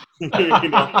like,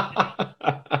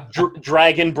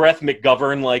 Dragon Breath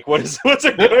McGovern. Like, what's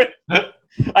a good?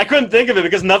 I couldn't think of it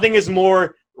because nothing is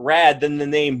more rad than the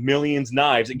name Millions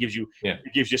Knives. It gives you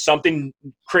something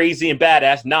crazy and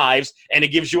badass, knives, and it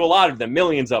gives you a lot of them,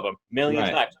 millions of them.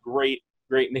 Millions Knives. Great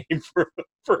name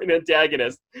for an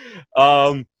antagonist.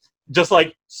 Just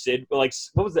like Sid, like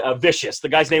what was it? Vicious. The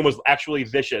guy's name was actually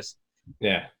Vicious.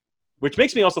 Yeah. Which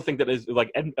makes me also think that is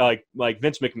like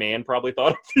Vince McMahon probably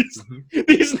thought of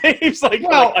these names like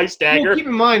Ice Dagger. Well, keep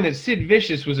in mind that Sid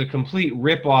Vicious was a complete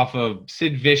rip-off of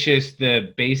Sid Vicious,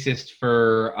 the bassist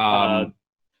for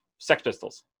Sex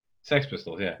Pistols. Sex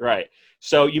Pistols, yeah. Right.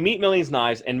 So you meet Millions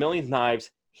Knives, and Millions Knives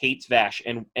hates Vash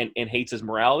and hates his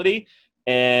morality.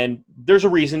 And there's a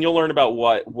reason. You'll learn about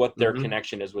what their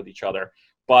connection is with each other.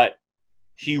 But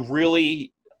he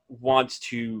really wants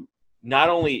to, not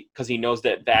only because he knows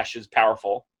that Vash is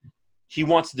powerful, he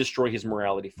wants to destroy his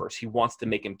morality first. He wants to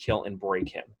make him kill and break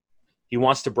him. He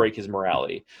wants to break his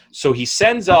morality. So he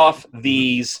sends off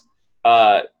these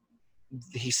like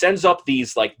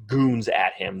goons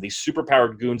at him, these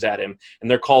superpowered goons at him,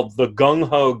 and they're called the Gung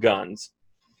Ho Guns,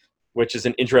 which is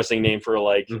an interesting name for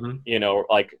like,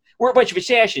 like, we're a bunch of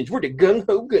assassins. We're the Gung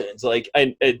Ho Guns. Like,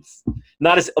 and it's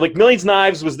not as like Millions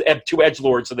Knives was the two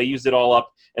edgelords, so they used it all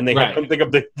up, and they couldn't think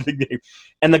of the name.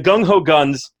 And the Gung Ho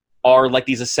Guns are like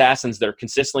these assassins that are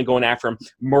consistently going after him,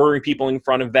 murdering people in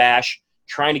front of Vash,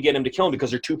 trying to get him to kill him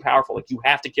because they're too powerful. Like, you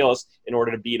have to kill us in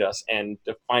order to beat us and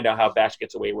to find out how Vash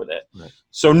gets away with it. Right.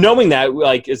 So knowing that,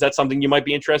 like, is that something you might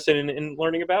be interested in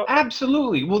learning about?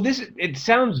 Absolutely. Well, it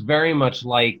sounds very much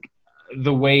like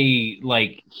the way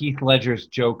like Heath Ledger's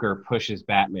Joker pushes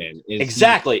Batman.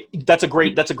 Exactly. That's a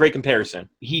great comparison.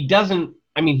 He doesn't,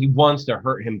 I mean, he wants to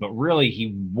hurt him, but really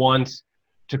he wants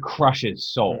to crush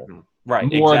his soul. Mm-hmm.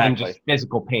 Right. More than just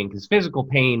physical pain. Because physical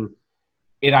pain,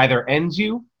 it either ends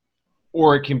you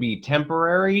or it can be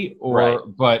temporary,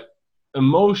 but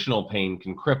emotional pain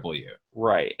can cripple you.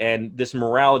 Right. And this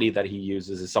morality that he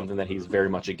uses is something that he's very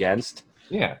much against.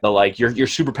 Yeah. But like, you're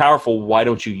super powerful, why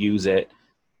don't you use it?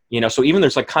 So even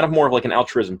there's like kind of more of like an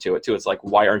altruism to it too. It's like,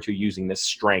 why aren't you using this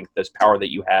strength, this power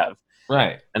that you have?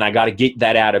 Right. And I got to get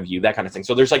that out of you, that kind of thing.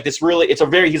 So there's like this he's a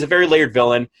very layered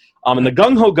villain. And the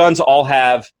Gung Ho Guns all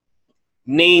have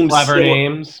names.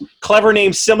 Clever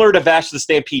names similar to Vash the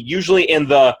Stampede. Usually in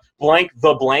the blank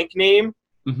name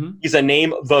is a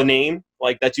name, the name.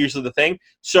 Like, that's usually the thing.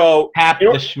 So Hap the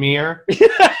Schmear.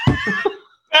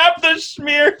 Hap the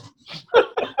Schmear.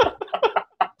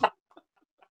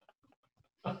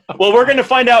 Well, we're going to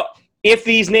find out if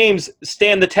these names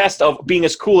stand the test of being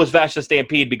as cool as Vash the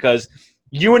Stampede, because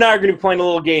you and I are going to be playing a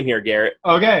little game here, Garrett.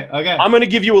 Okay. I'm going to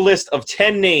give you a list of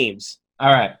 10 names.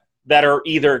 All right. That are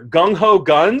either Gung Ho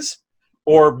Guns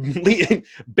or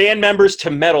band members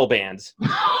to metal bands.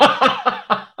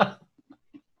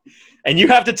 And you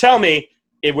have to tell me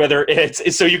whether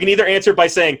it's, so you can either answer by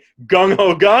saying Gung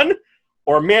Ho Gun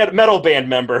or metal band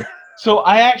member. So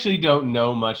I actually don't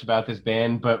know much about this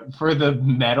band, but for the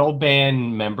metal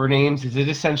band member names, is it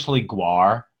essentially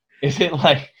Gwar? Is it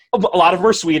like... A lot of them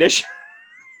are Swedish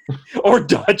or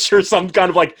Dutch or some kind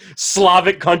of like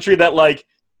Slavic country that like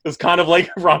is kind of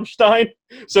like Rammstein.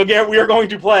 So Garrett, we are going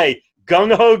to play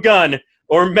Gung Ho Gun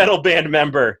or metal band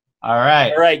member. All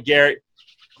right, Garrett.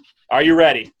 Are you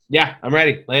ready? Yeah, I'm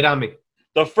ready. Lay it on me.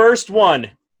 The first one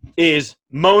is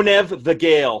Monev the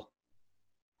Gale.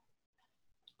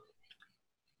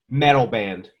 Metal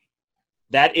band.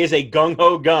 That is a Gung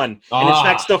Ho Gun. And in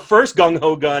fact, the first Gung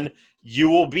Ho Gun you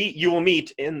will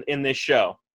meet in this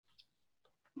show.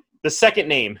 The second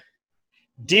name,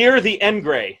 Dear the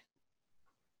Engray.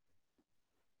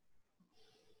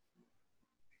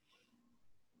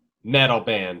 Metal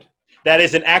band. That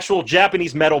is an actual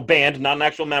Japanese metal band, not an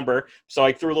actual member. So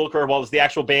I threw a little curveball. The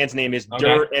actual band's name is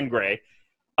Der Engray.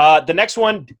 The next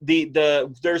one,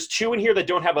 there's two in here that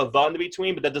don't have a the in the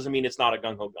between, but that doesn't mean it's not a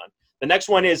Gung Ho Gun. The next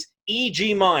one is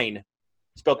E.G. Mine,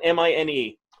 spelled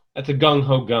M-I-N-E. That's a Gung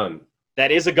Ho Gun.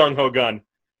 That is a Gung Ho Gun.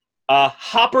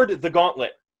 Hoppered the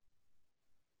Gauntlet.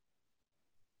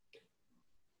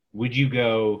 Would you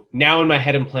go... Now in my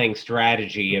head I'm playing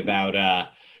strategy about...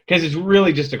 Because it's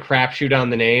really just a crapshoot on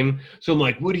the name. So I'm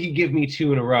like, would he give me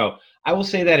two in a row? I will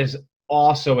say that is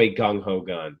also a Gung Ho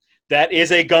Gun. That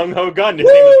is a Gung Ho Gun. His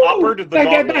name is Hoppered the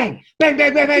Gauntlet. Bang, bang,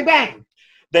 bang, bang, bang, bang.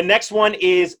 The next one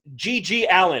is G.G.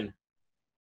 Allen.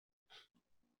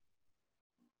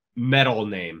 Metal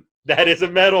name. That is a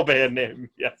metal band name,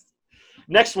 yes.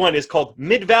 Next one is called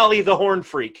Mid-Valley the Horn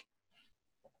Freak.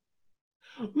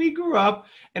 We grew up,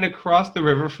 and across the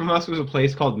river from us was a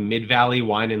place called Mid-Valley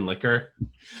Wine and Liquor.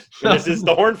 This is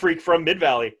the Horn Freak from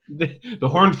Mid-Valley. The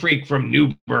Horn Freak from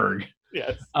Newburgh.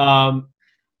 Yes. I'm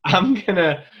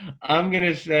gonna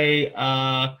say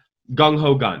Gung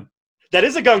Ho Gun. That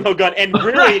is a Gung Ho Gun, and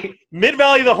really,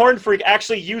 Mid-Valley the Horn Freak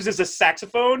actually uses a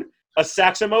saxophone as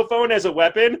a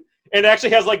weapon, and actually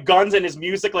has like guns and his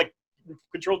music like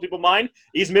controls people's mind.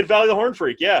 He's Mid-Valley the Horn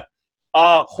Freak, yeah.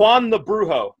 Juan the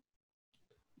Brujo.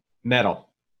 Metal.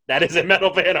 That is a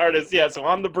metal band artist, yes.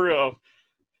 Juan the Brujo.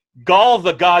 Gall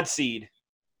the Godseed.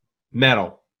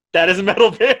 Metal. That is a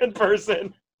metal band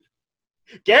person.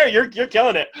 Gary, you're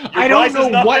killing it. I don't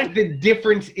know what the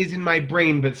difference is in my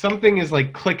brain, but something is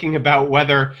like clicking about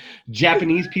whether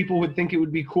Japanese people would think it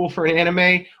would be cool for an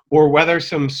anime or whether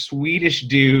some Swedish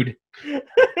dude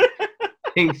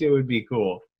thinks it would be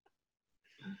cool.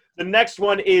 The next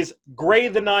one is Gray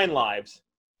the Nine Lives.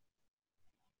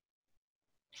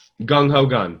 Gung Ho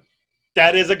Gun.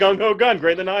 That is a Gung Ho Gun.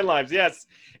 Gray the Nine Lives, yes.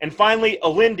 And finally,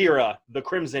 Alindira, the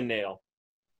Crimson Nail.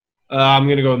 I'm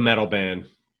going to go with Metal Band.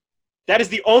 That is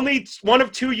the only one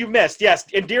of two you missed. Yes,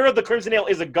 Indira the Crimson Nail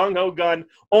is a gung-ho gun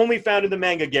only found in the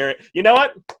manga, Garrett. You know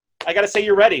what? I got to say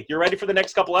you're ready. You're ready for the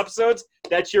next couple episodes.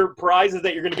 That's your prize, is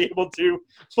that you're going to be able to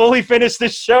fully finish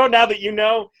this show now that you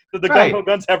know that the gung-ho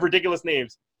guns have ridiculous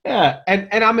names. Yeah, and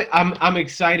I'm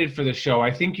excited for the show.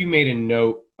 I think you made a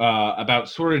note about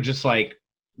sort of just like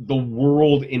the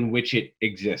world in which it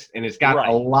exists, and it's got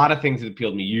a lot of things that appeal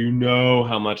to me. You know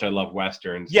how much I love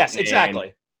westerns. Yes,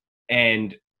 exactly.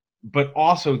 But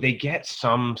also they get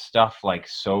some stuff like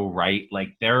so right. Like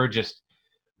there are just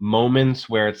moments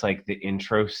where it's like the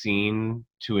intro scene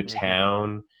to a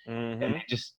town, and they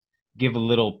just give a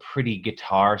little pretty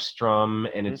guitar strum,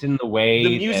 and it's in the way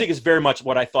the music is very much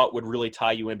what I thought would really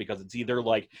tie you in, because it's either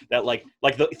like that, like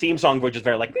the theme song, which is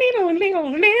very like,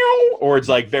 or it's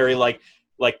like very like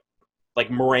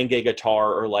merengue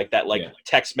guitar, or like that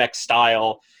Tex-Mex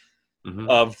style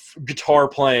of guitar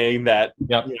playing that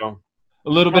you know. A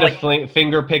little bit of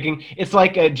finger picking. It's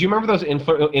like, do you remember those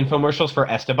infomercials for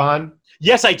Esteban?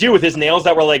 Yes, I do, with his nails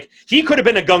that were like, he could have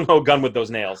been a gung-ho gun with those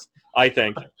nails, I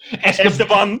think.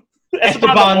 Esteban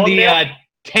the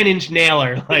 10-inch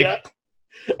nailer. Like. Yeah.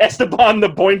 Esteban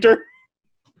the pointer.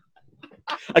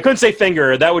 I couldn't say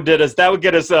finger. That would get us.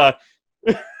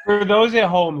 For those at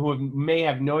home who may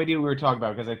have no idea what we were talking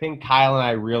about, because I think Kyle and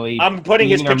I really... I'm putting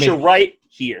his picture right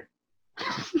here.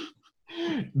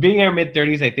 Being in our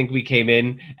mid-30s, I think we came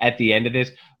in at the end of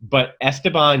this, but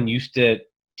Esteban used to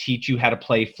teach you how to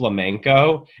play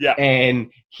flamenco. Yeah.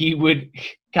 And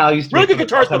Kyle used to... Really good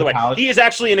guitarist, by the way. He is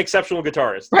actually an exceptional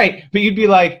guitarist. Right. But you'd be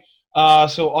like,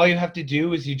 so all you have to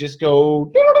do is you just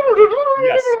go...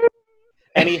 Yes.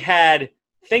 And he had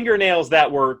fingernails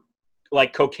that were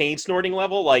like cocaine snorting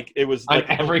level. Like it was... On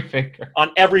every finger.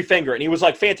 On every finger. And he was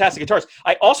like fantastic guitarist.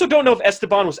 I also don't know if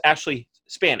Esteban was actually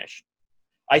Spanish.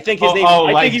 I think his name.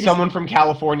 Like someone from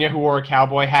California who wore a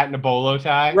cowboy hat and a bolo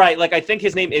tie. Right, like I think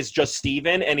his name is just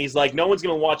Steven, and he's like, no one's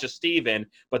gonna watch a Steven,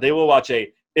 but they will watch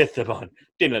a Esteban.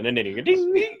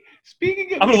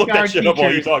 Speaking of, I'm gonna look that shit up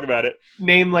while you talk about it.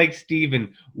 Name like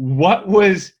Steven. What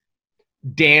was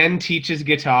Dan teaches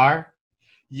guitar?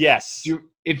 Yes.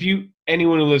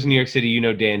 Anyone who lives in New York City, you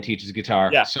know Dan teaches guitar.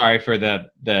 Yeah. Sorry for the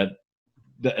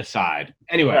aside.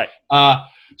 Anyway,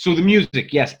 so the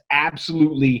music, yes,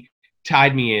 absolutely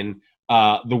tied me in.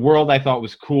 The world I thought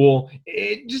was cool.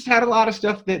 It just had a lot of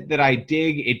stuff that I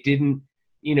dig. It didn't,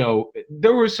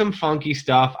 there was some funky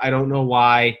stuff. I don't know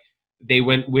why they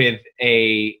went with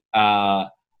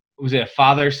was it a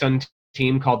father-son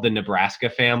team called the Nebraska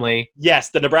Family?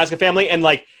 Yes, the Nebraska Family, and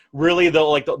like really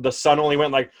the son only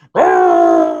went like,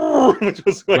 which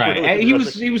was like, right. Really, and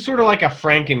he was sort of like a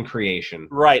Franken creation.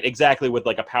 Right, exactly, with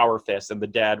like a power fist, and the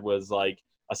dad was like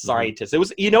a scientist. It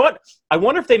was, you know what? I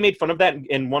wonder if they made fun of that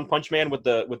in One Punch Man with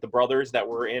the brothers that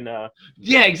were in.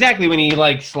 Yeah, exactly. When he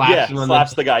like slaps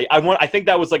the guy. I think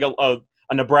that was like a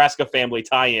Nebraska Family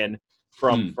tie-in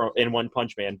from in One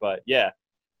Punch Man. But yeah,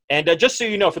 and just so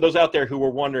you know, for those out there who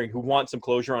were wondering, who want some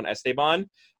closure on Esteban,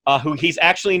 who he's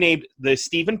actually named the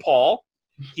Stephen Paul.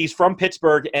 He's from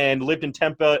Pittsburgh and lived in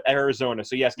Tempe, Arizona.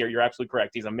 So yes, Gary, you're absolutely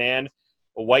correct. He's a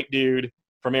white dude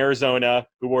from Arizona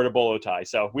who wore a bolo tie.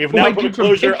 So we have now put a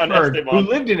closure on Esteban.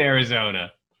 Who lived in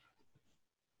Arizona.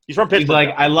 He's from Pittsburgh. He's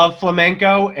like, I love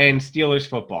flamenco and Steelers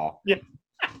football. Yeah.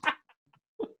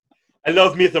 I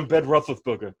love me some Ben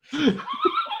Roethlisberger.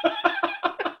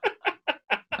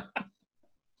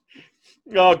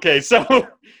 Okay,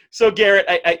 so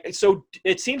Garrett, so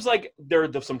it seems like there are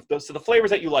the flavors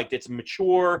that you liked. It's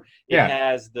mature. It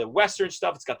has the Western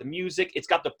stuff. It's got the music. It's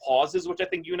got the pauses, which I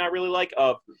think you and I really like,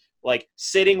 of like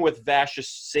sitting with Vash,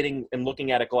 just sitting and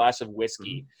looking at a glass of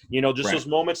whiskey. Those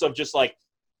moments of just like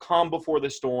calm before the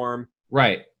storm.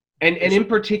 Right. And in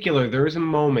particular, there is a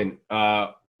moment,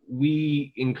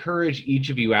 we encourage each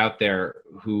of you out there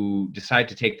who decide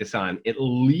to take this on, at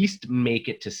least make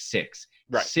it to 6.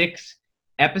 Right.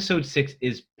 Episode 6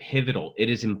 is pivotal. It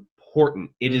is important.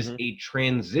 It is a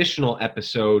transitional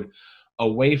episode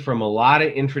away from a lot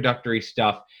of introductory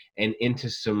stuff and into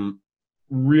some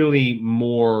really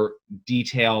more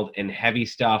detailed and heavy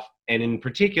stuff. And in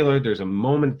particular, there's a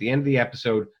moment at the end of the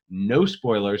episode, no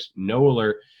spoilers, no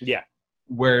alert,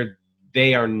 where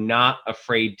they are not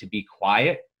afraid to be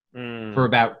quiet for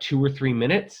about 2 or 3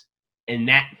 minutes. And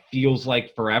that feels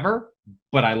like forever.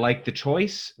 But I like the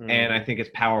choice, and I think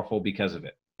it's powerful because of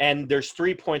it. And there's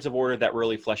 3 points of order that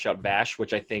really flesh out Vash,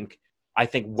 which I think I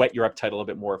think, whet your appetite a little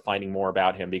bit more, finding more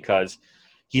about him, because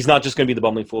he's not just going to be the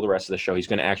bumbling fool the rest of the show. He's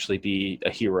going to actually be a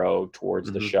hero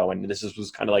towards the show. And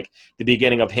was kind of like the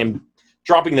beginning of him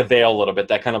dropping the veil a little bit.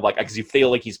 That kind of like, because you feel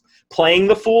like he's playing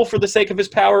the fool for the sake of his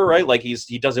power, right? Like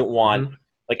he doesn't want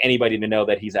like anybody to know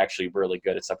that he's actually really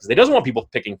good at stuff, because he doesn't want people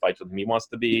picking fights with him. He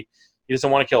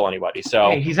doesn't want to kill anybody.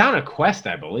 So he's on a quest,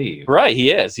 I believe. Right,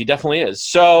 he is. He definitely is.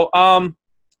 So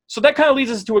so that kind of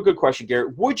leads us to a good question,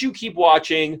 Garrett. Would you keep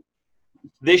watching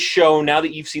this show now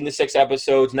that you've seen the 6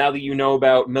 episodes, now that you know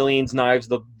about Millions, Knives,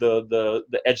 the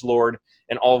Edgelord,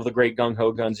 and all of the great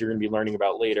gung-ho guns you're going to be learning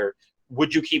about later?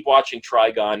 Would you keep watching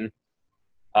Trigun?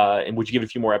 And would you give it a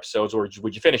few more episodes, or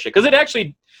would you finish it? Because it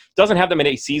actually doesn't have that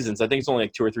many seasons. I think it's only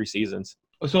like 2 or 3 seasons.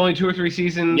 It's only 2 or 3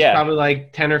 seasons? Yeah. Probably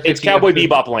like 10 or 15 It's Cowboy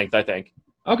episodes. Bebop length, I think.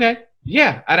 Okay.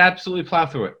 Yeah, I'd absolutely plow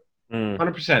through it.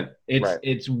 100%.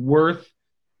 It's worth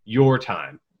your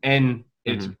time. And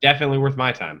it's definitely worth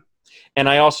my time. And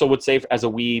I also would say, as a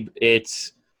weeb,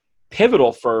 it's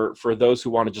pivotal for those who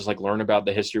want to just like learn about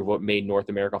the history of what made North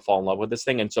America fall in love with this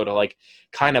thing. And so to like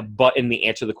kind of button the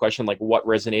answer to the question, like what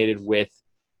resonated with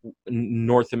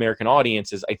North American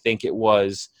audiences, I think it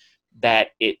was that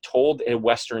it told a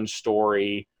Western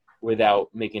story without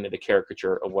making it a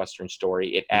caricature of Western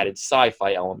story. It added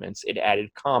sci-fi elements. It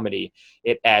added comedy.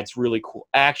 It adds really cool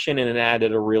action, and it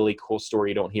added a really cool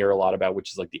story you don't hear a lot about,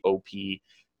 which is like the OP,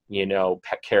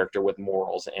 pet character with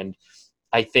morals. And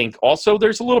I think also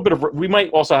there's a little bit of, we might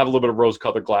also have a little bit of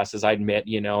rose-colored glasses, I admit,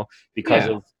 because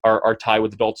of our tie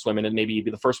with Adult Swim, and maybe be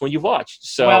the first one you've watched.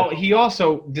 So, well, he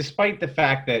also, despite the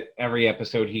fact that every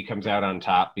episode he comes out on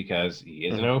top because he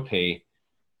is an OP,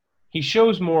 he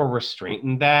shows more restraint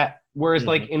in that. Whereas,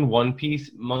 like, in One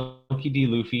Piece, Monkey D.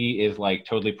 Luffy is, like,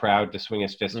 totally proud to swing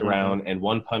his fist around, and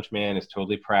One Punch Man is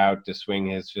totally proud to swing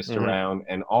his fist around,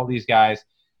 and all these guys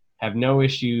have no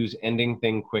issues ending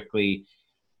things quickly.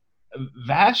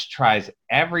 Vash tries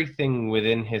everything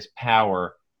within his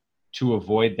power to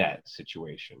avoid that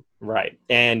situation. Right.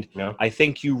 And I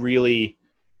think you really,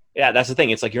 that's the thing.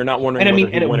 It's like you're not wondering. And I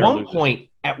mean, and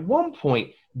at one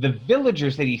point, the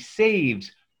villagers that he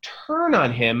saves turn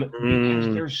on him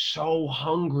because they're so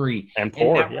hungry and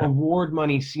poor. And that reward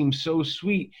money seems so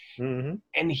sweet.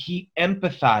 And he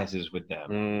empathizes with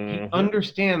them. He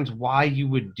understands why you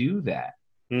would do that.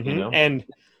 And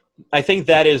I think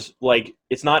that is like,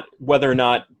 it's not whether or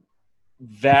not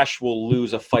Vash will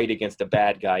lose a fight against a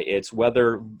bad guy. It's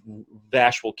whether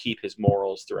Vash will keep his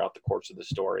morals throughout the course of the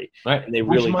story. Right. And they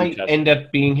Which really might end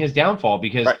up being his downfall,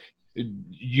 because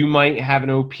you might have an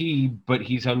OP, but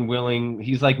he's unwilling.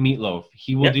 He's like Meatloaf.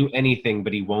 He will do anything,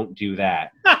 but he won't do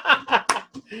that. I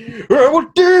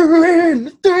will do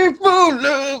anything for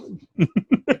love.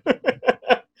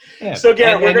 Yeah. So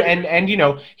Garrett,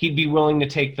 and he'd be willing to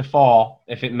take the fall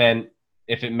if it meant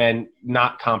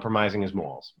not compromising his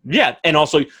morals. Yeah, and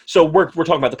also, so we're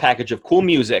talking about the package of cool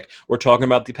music. We're talking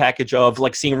about the package of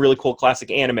like seeing really cool classic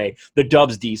anime. The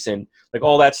dub's decent, like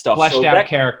all that stuff. Fleshed out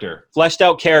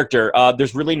character.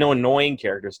 There's really no annoying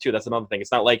characters too. That's another thing.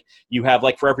 It's not like you have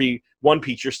like for every One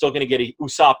Piece, you're still going to get a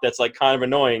Usopp that's like kind of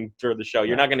annoying through the show.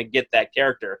 You're not going to get that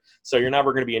character, so you're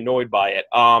never going to be annoyed by it.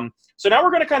 So now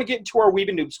we're going to kind of get into our Weeb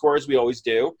and Noob score, as we always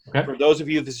do. Okay. For those of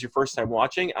you, this is your first time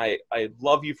watching, I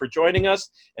love you for joining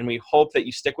us, and we hope that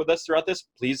you stick with us throughout this.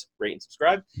 Please rate and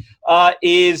subscribe.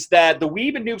 Is that the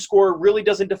Weeb and Noob score really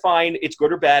doesn't define its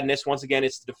good or badness. Once again,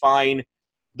 it's to define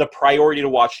the priority to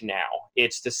watch now.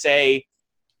 It's to say,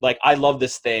 like, I love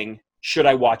this thing. Should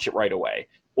I watch it right away?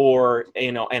 Or,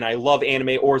 and I love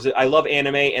anime, or is it, I love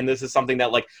anime, and this is something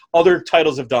that, like, other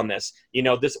titles have done this,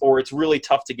 this, or it's really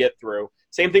tough to get through.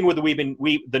 Same thing with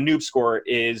the the noob score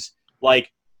is,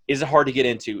 like, is it hard to get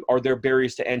into? Are there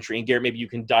barriers to entry? And Garrett, maybe you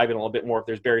can dive in a little bit more if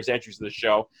there's barriers to entry to the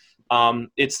show.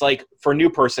 It's like, for a new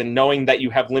person, knowing that you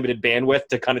have limited bandwidth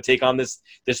to kind of take on this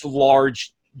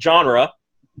large genre,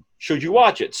 should you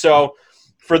watch it? So,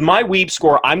 for my Weeb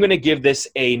score, I'm going to give this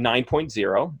a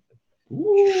 9.0.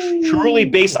 Ooh. Truly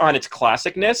based on its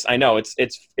classicness. I know it's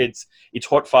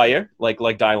hot fire, like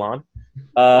Dylon.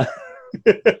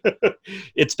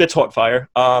 It spits hot fire.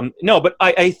 No, but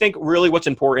I think really what's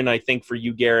important, I think for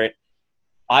you, Garrett,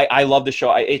 I love the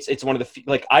show. It's one of the,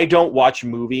 like, I don't watch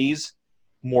movies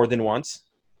more than once.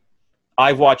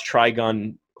 I've watched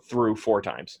Trigun through 4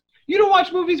 times. You don't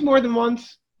watch movies more than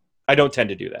once? I don't tend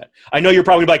to do that. I know you're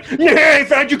probably like, nah, I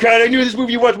found you, Kat. I knew this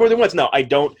movie you watched more than once. No, I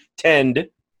don't tend.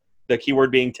 The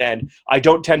keyword being tend. I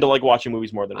don't tend to like watching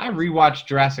movies more than once. I rewatched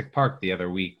Jurassic Park the other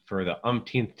week for the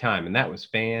umpteenth time, and that was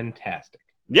fantastic.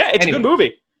 Yeah, it's a good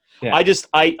movie. Yeah.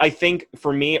 I think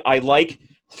for me, I like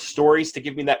stories to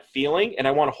give me that feeling, and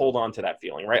I want to hold on to that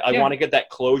feeling, right? I want to get that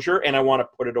closure, and I want to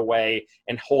put it away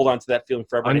and hold on to that feeling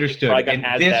forever. Understood.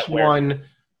 And this one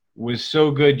was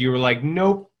so good, you were like,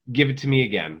 nope, give it to me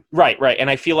again. Right. And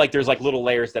I feel like there's like little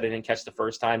layers that I didn't catch the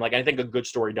first time. Like I think a good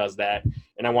story does that,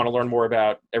 and I want to learn more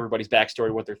about everybody's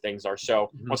backstory, what their things are.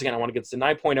 So once again, I want to get this to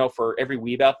 9.0 for every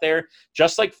weeb out there.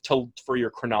 Just like for your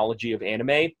chronology of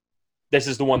anime, this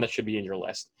is the one that should be in your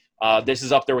list. This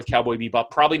is up there with Cowboy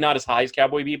Bebop. Probably not as high as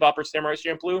Cowboy Bebop or Samurai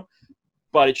Champloo,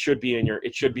 but it should be in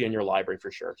your library for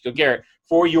sure. So Garrett,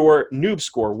 for your noob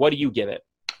score, what do you give it?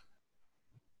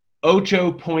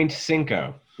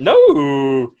 8.5.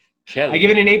 No, I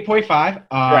give it an 8.5.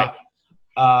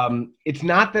 Right. It's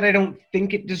not that I don't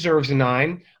think it deserves a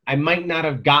 9. I might not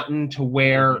have gotten to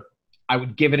where I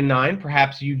would give it a 9.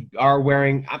 Perhaps you are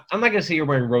wearing. I'm not going to say you're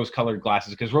wearing rose-colored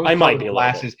glasses, because rose-colored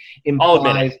glasses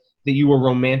implies that you were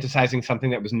romanticizing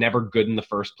something that was never good in the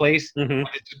first place. But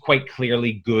it's quite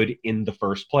clearly good in the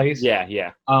first place.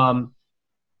 Yeah.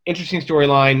 Interesting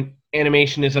storyline.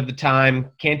 Animation is of the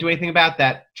time. Can't do anything about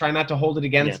that. Try not to hold it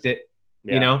against it.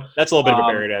 Yeah. You know? That's a little bit of a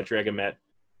barrier to entry, I can admit.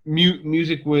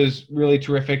 Music was really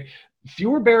terrific.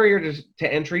 Fewer barriers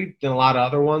to entry than a lot of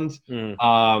other ones.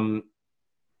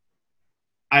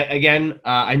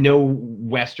 I know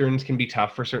Westerns can be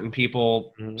tough for certain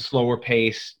people. Slower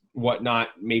pace, whatnot.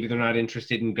 Maybe they're not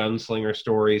interested in gunslinger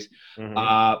stories.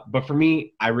 But for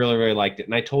me, I really, really liked it.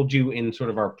 And I told you in sort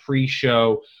of our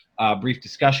pre-show brief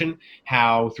discussion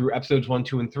how through episodes 1,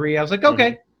 2, and 3, I was like,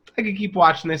 okay, I could keep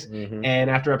watching this. And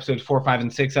after episodes 4, 5,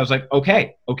 and 6, I was like,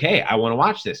 okay, I want to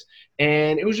watch this.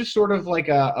 And it was just sort of like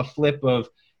a flip of,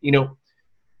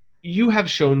 you have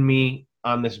shown me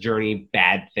on this journey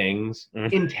bad things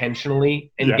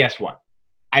intentionally. And guess what?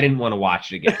 I didn't want to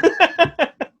watch it again.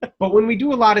 But when we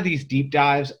do a lot of these deep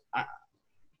dives,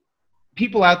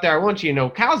 people out there, I want you to know,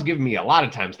 Kyle's giving me a lot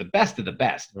of times the best of the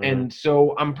best. And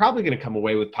so I'm probably going to come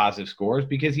away with positive scores,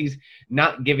 because he's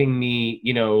not giving me,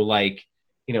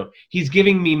 he's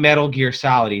giving me Metal Gear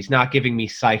Solid. He's not giving me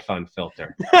Siphon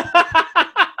Filter.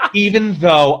 Even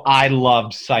though I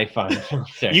loved Siphon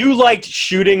Filter. You liked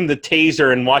shooting the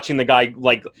taser and watching the guy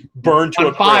like burn to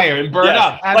a fire and burn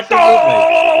up. Absolutely.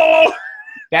 Like, oh!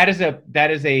 That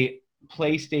is a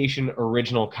PlayStation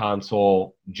original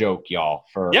console joke, y'all.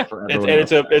 It's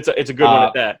a good one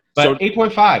at that. But so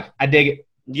 8.5, I dig it.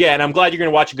 Yeah, and I'm glad you're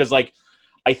gonna watch it, because like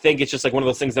I think it's just like one of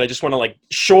those things that I just want to like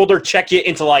shoulder check you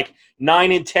into like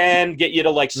 9 and 10, get you to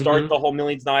like start the whole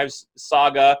Millions Knives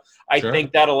saga. I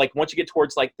think that'll like once you get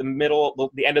towards like the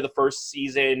end of the first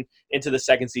season into the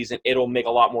second season, it'll make a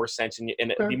lot more sense and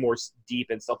it'll be more deep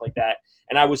and stuff like that.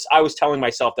 And I was telling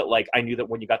myself that like I knew that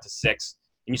when you got to 6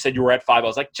 and you said you were at 5, I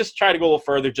was like, just try to go a little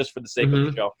further just for the sake of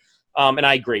the show. And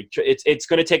I agree. It's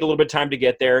going to take a little bit of time to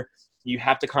get there. You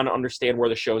have to kind of understand where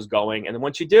the show's going, and then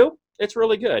once you do, it's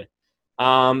really good.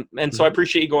 And so I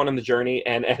appreciate you going on the journey.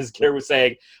 And as Gary was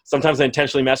saying, sometimes I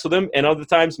intentionally mess with him, and other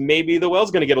times maybe the well's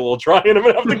going to get a little dry, and I'm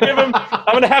going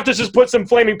to have to just put some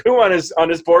flaming poo on his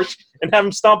porch and have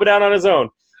him stomp it out on his own.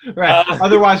 Right.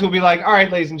 Otherwise, we'll be like, all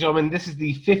right, ladies and gentlemen, this is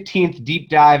the 15th deep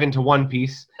dive into One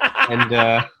Piece,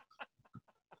 and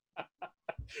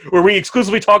where we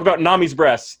exclusively talk about Nami's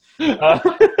breasts.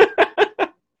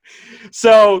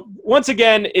 So once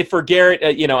again, if for Garrett,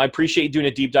 I appreciate you doing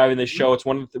a deep dive in this show. It's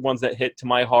one of the ones that hit to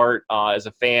my heart as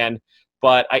a fan,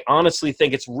 but I honestly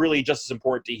think it's really just as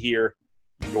important to hear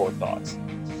your thoughts.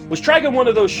 Was Trigun one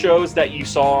of those shows that you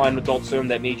saw on Adult Swim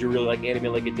that made you really like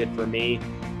anime like it did for me?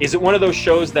 Is it one of those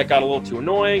shows that got a little too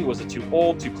annoying? Was it too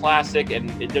old, too classic, and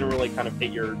it didn't really kind of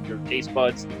hit your taste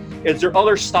buds? Is there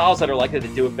other styles that are likely to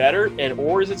do it better?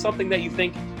 Or is it something that you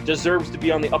think deserves to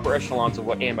be on the upper echelons of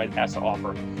what anime has to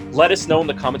offer? Let us know in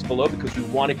the comments below, because we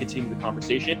want to continue the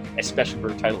conversation, especially for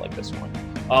a title like this one.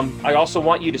 I also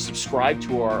want you to subscribe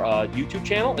to our YouTube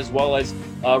channel, as well as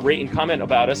rate and comment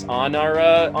about us on our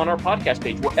podcast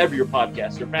page, wherever your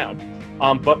podcasts are found.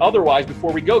 But otherwise,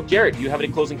 before we go, Garrett, do you have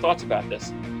any closing thoughts about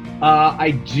this?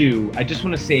 I do. I just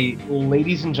want to say,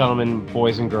 ladies and gentlemen,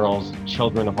 boys and girls,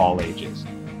 children of all ages,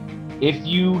 if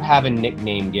you have a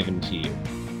nickname given to you,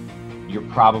 you're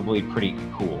probably pretty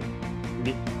cool.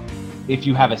 If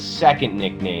you have a second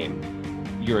nickname,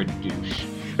 you're a douche.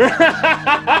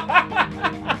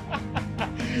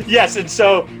 Yes, and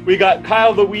so we got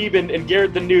Kyle the Weeb and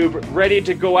Garrett the Noob ready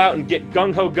to go out and get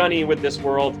gung-ho gunny with this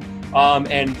world,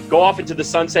 and go off into the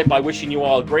sunset by wishing you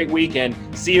all a great week, and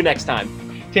see you next time.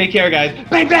 Take care, guys.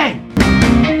 Bang, bang!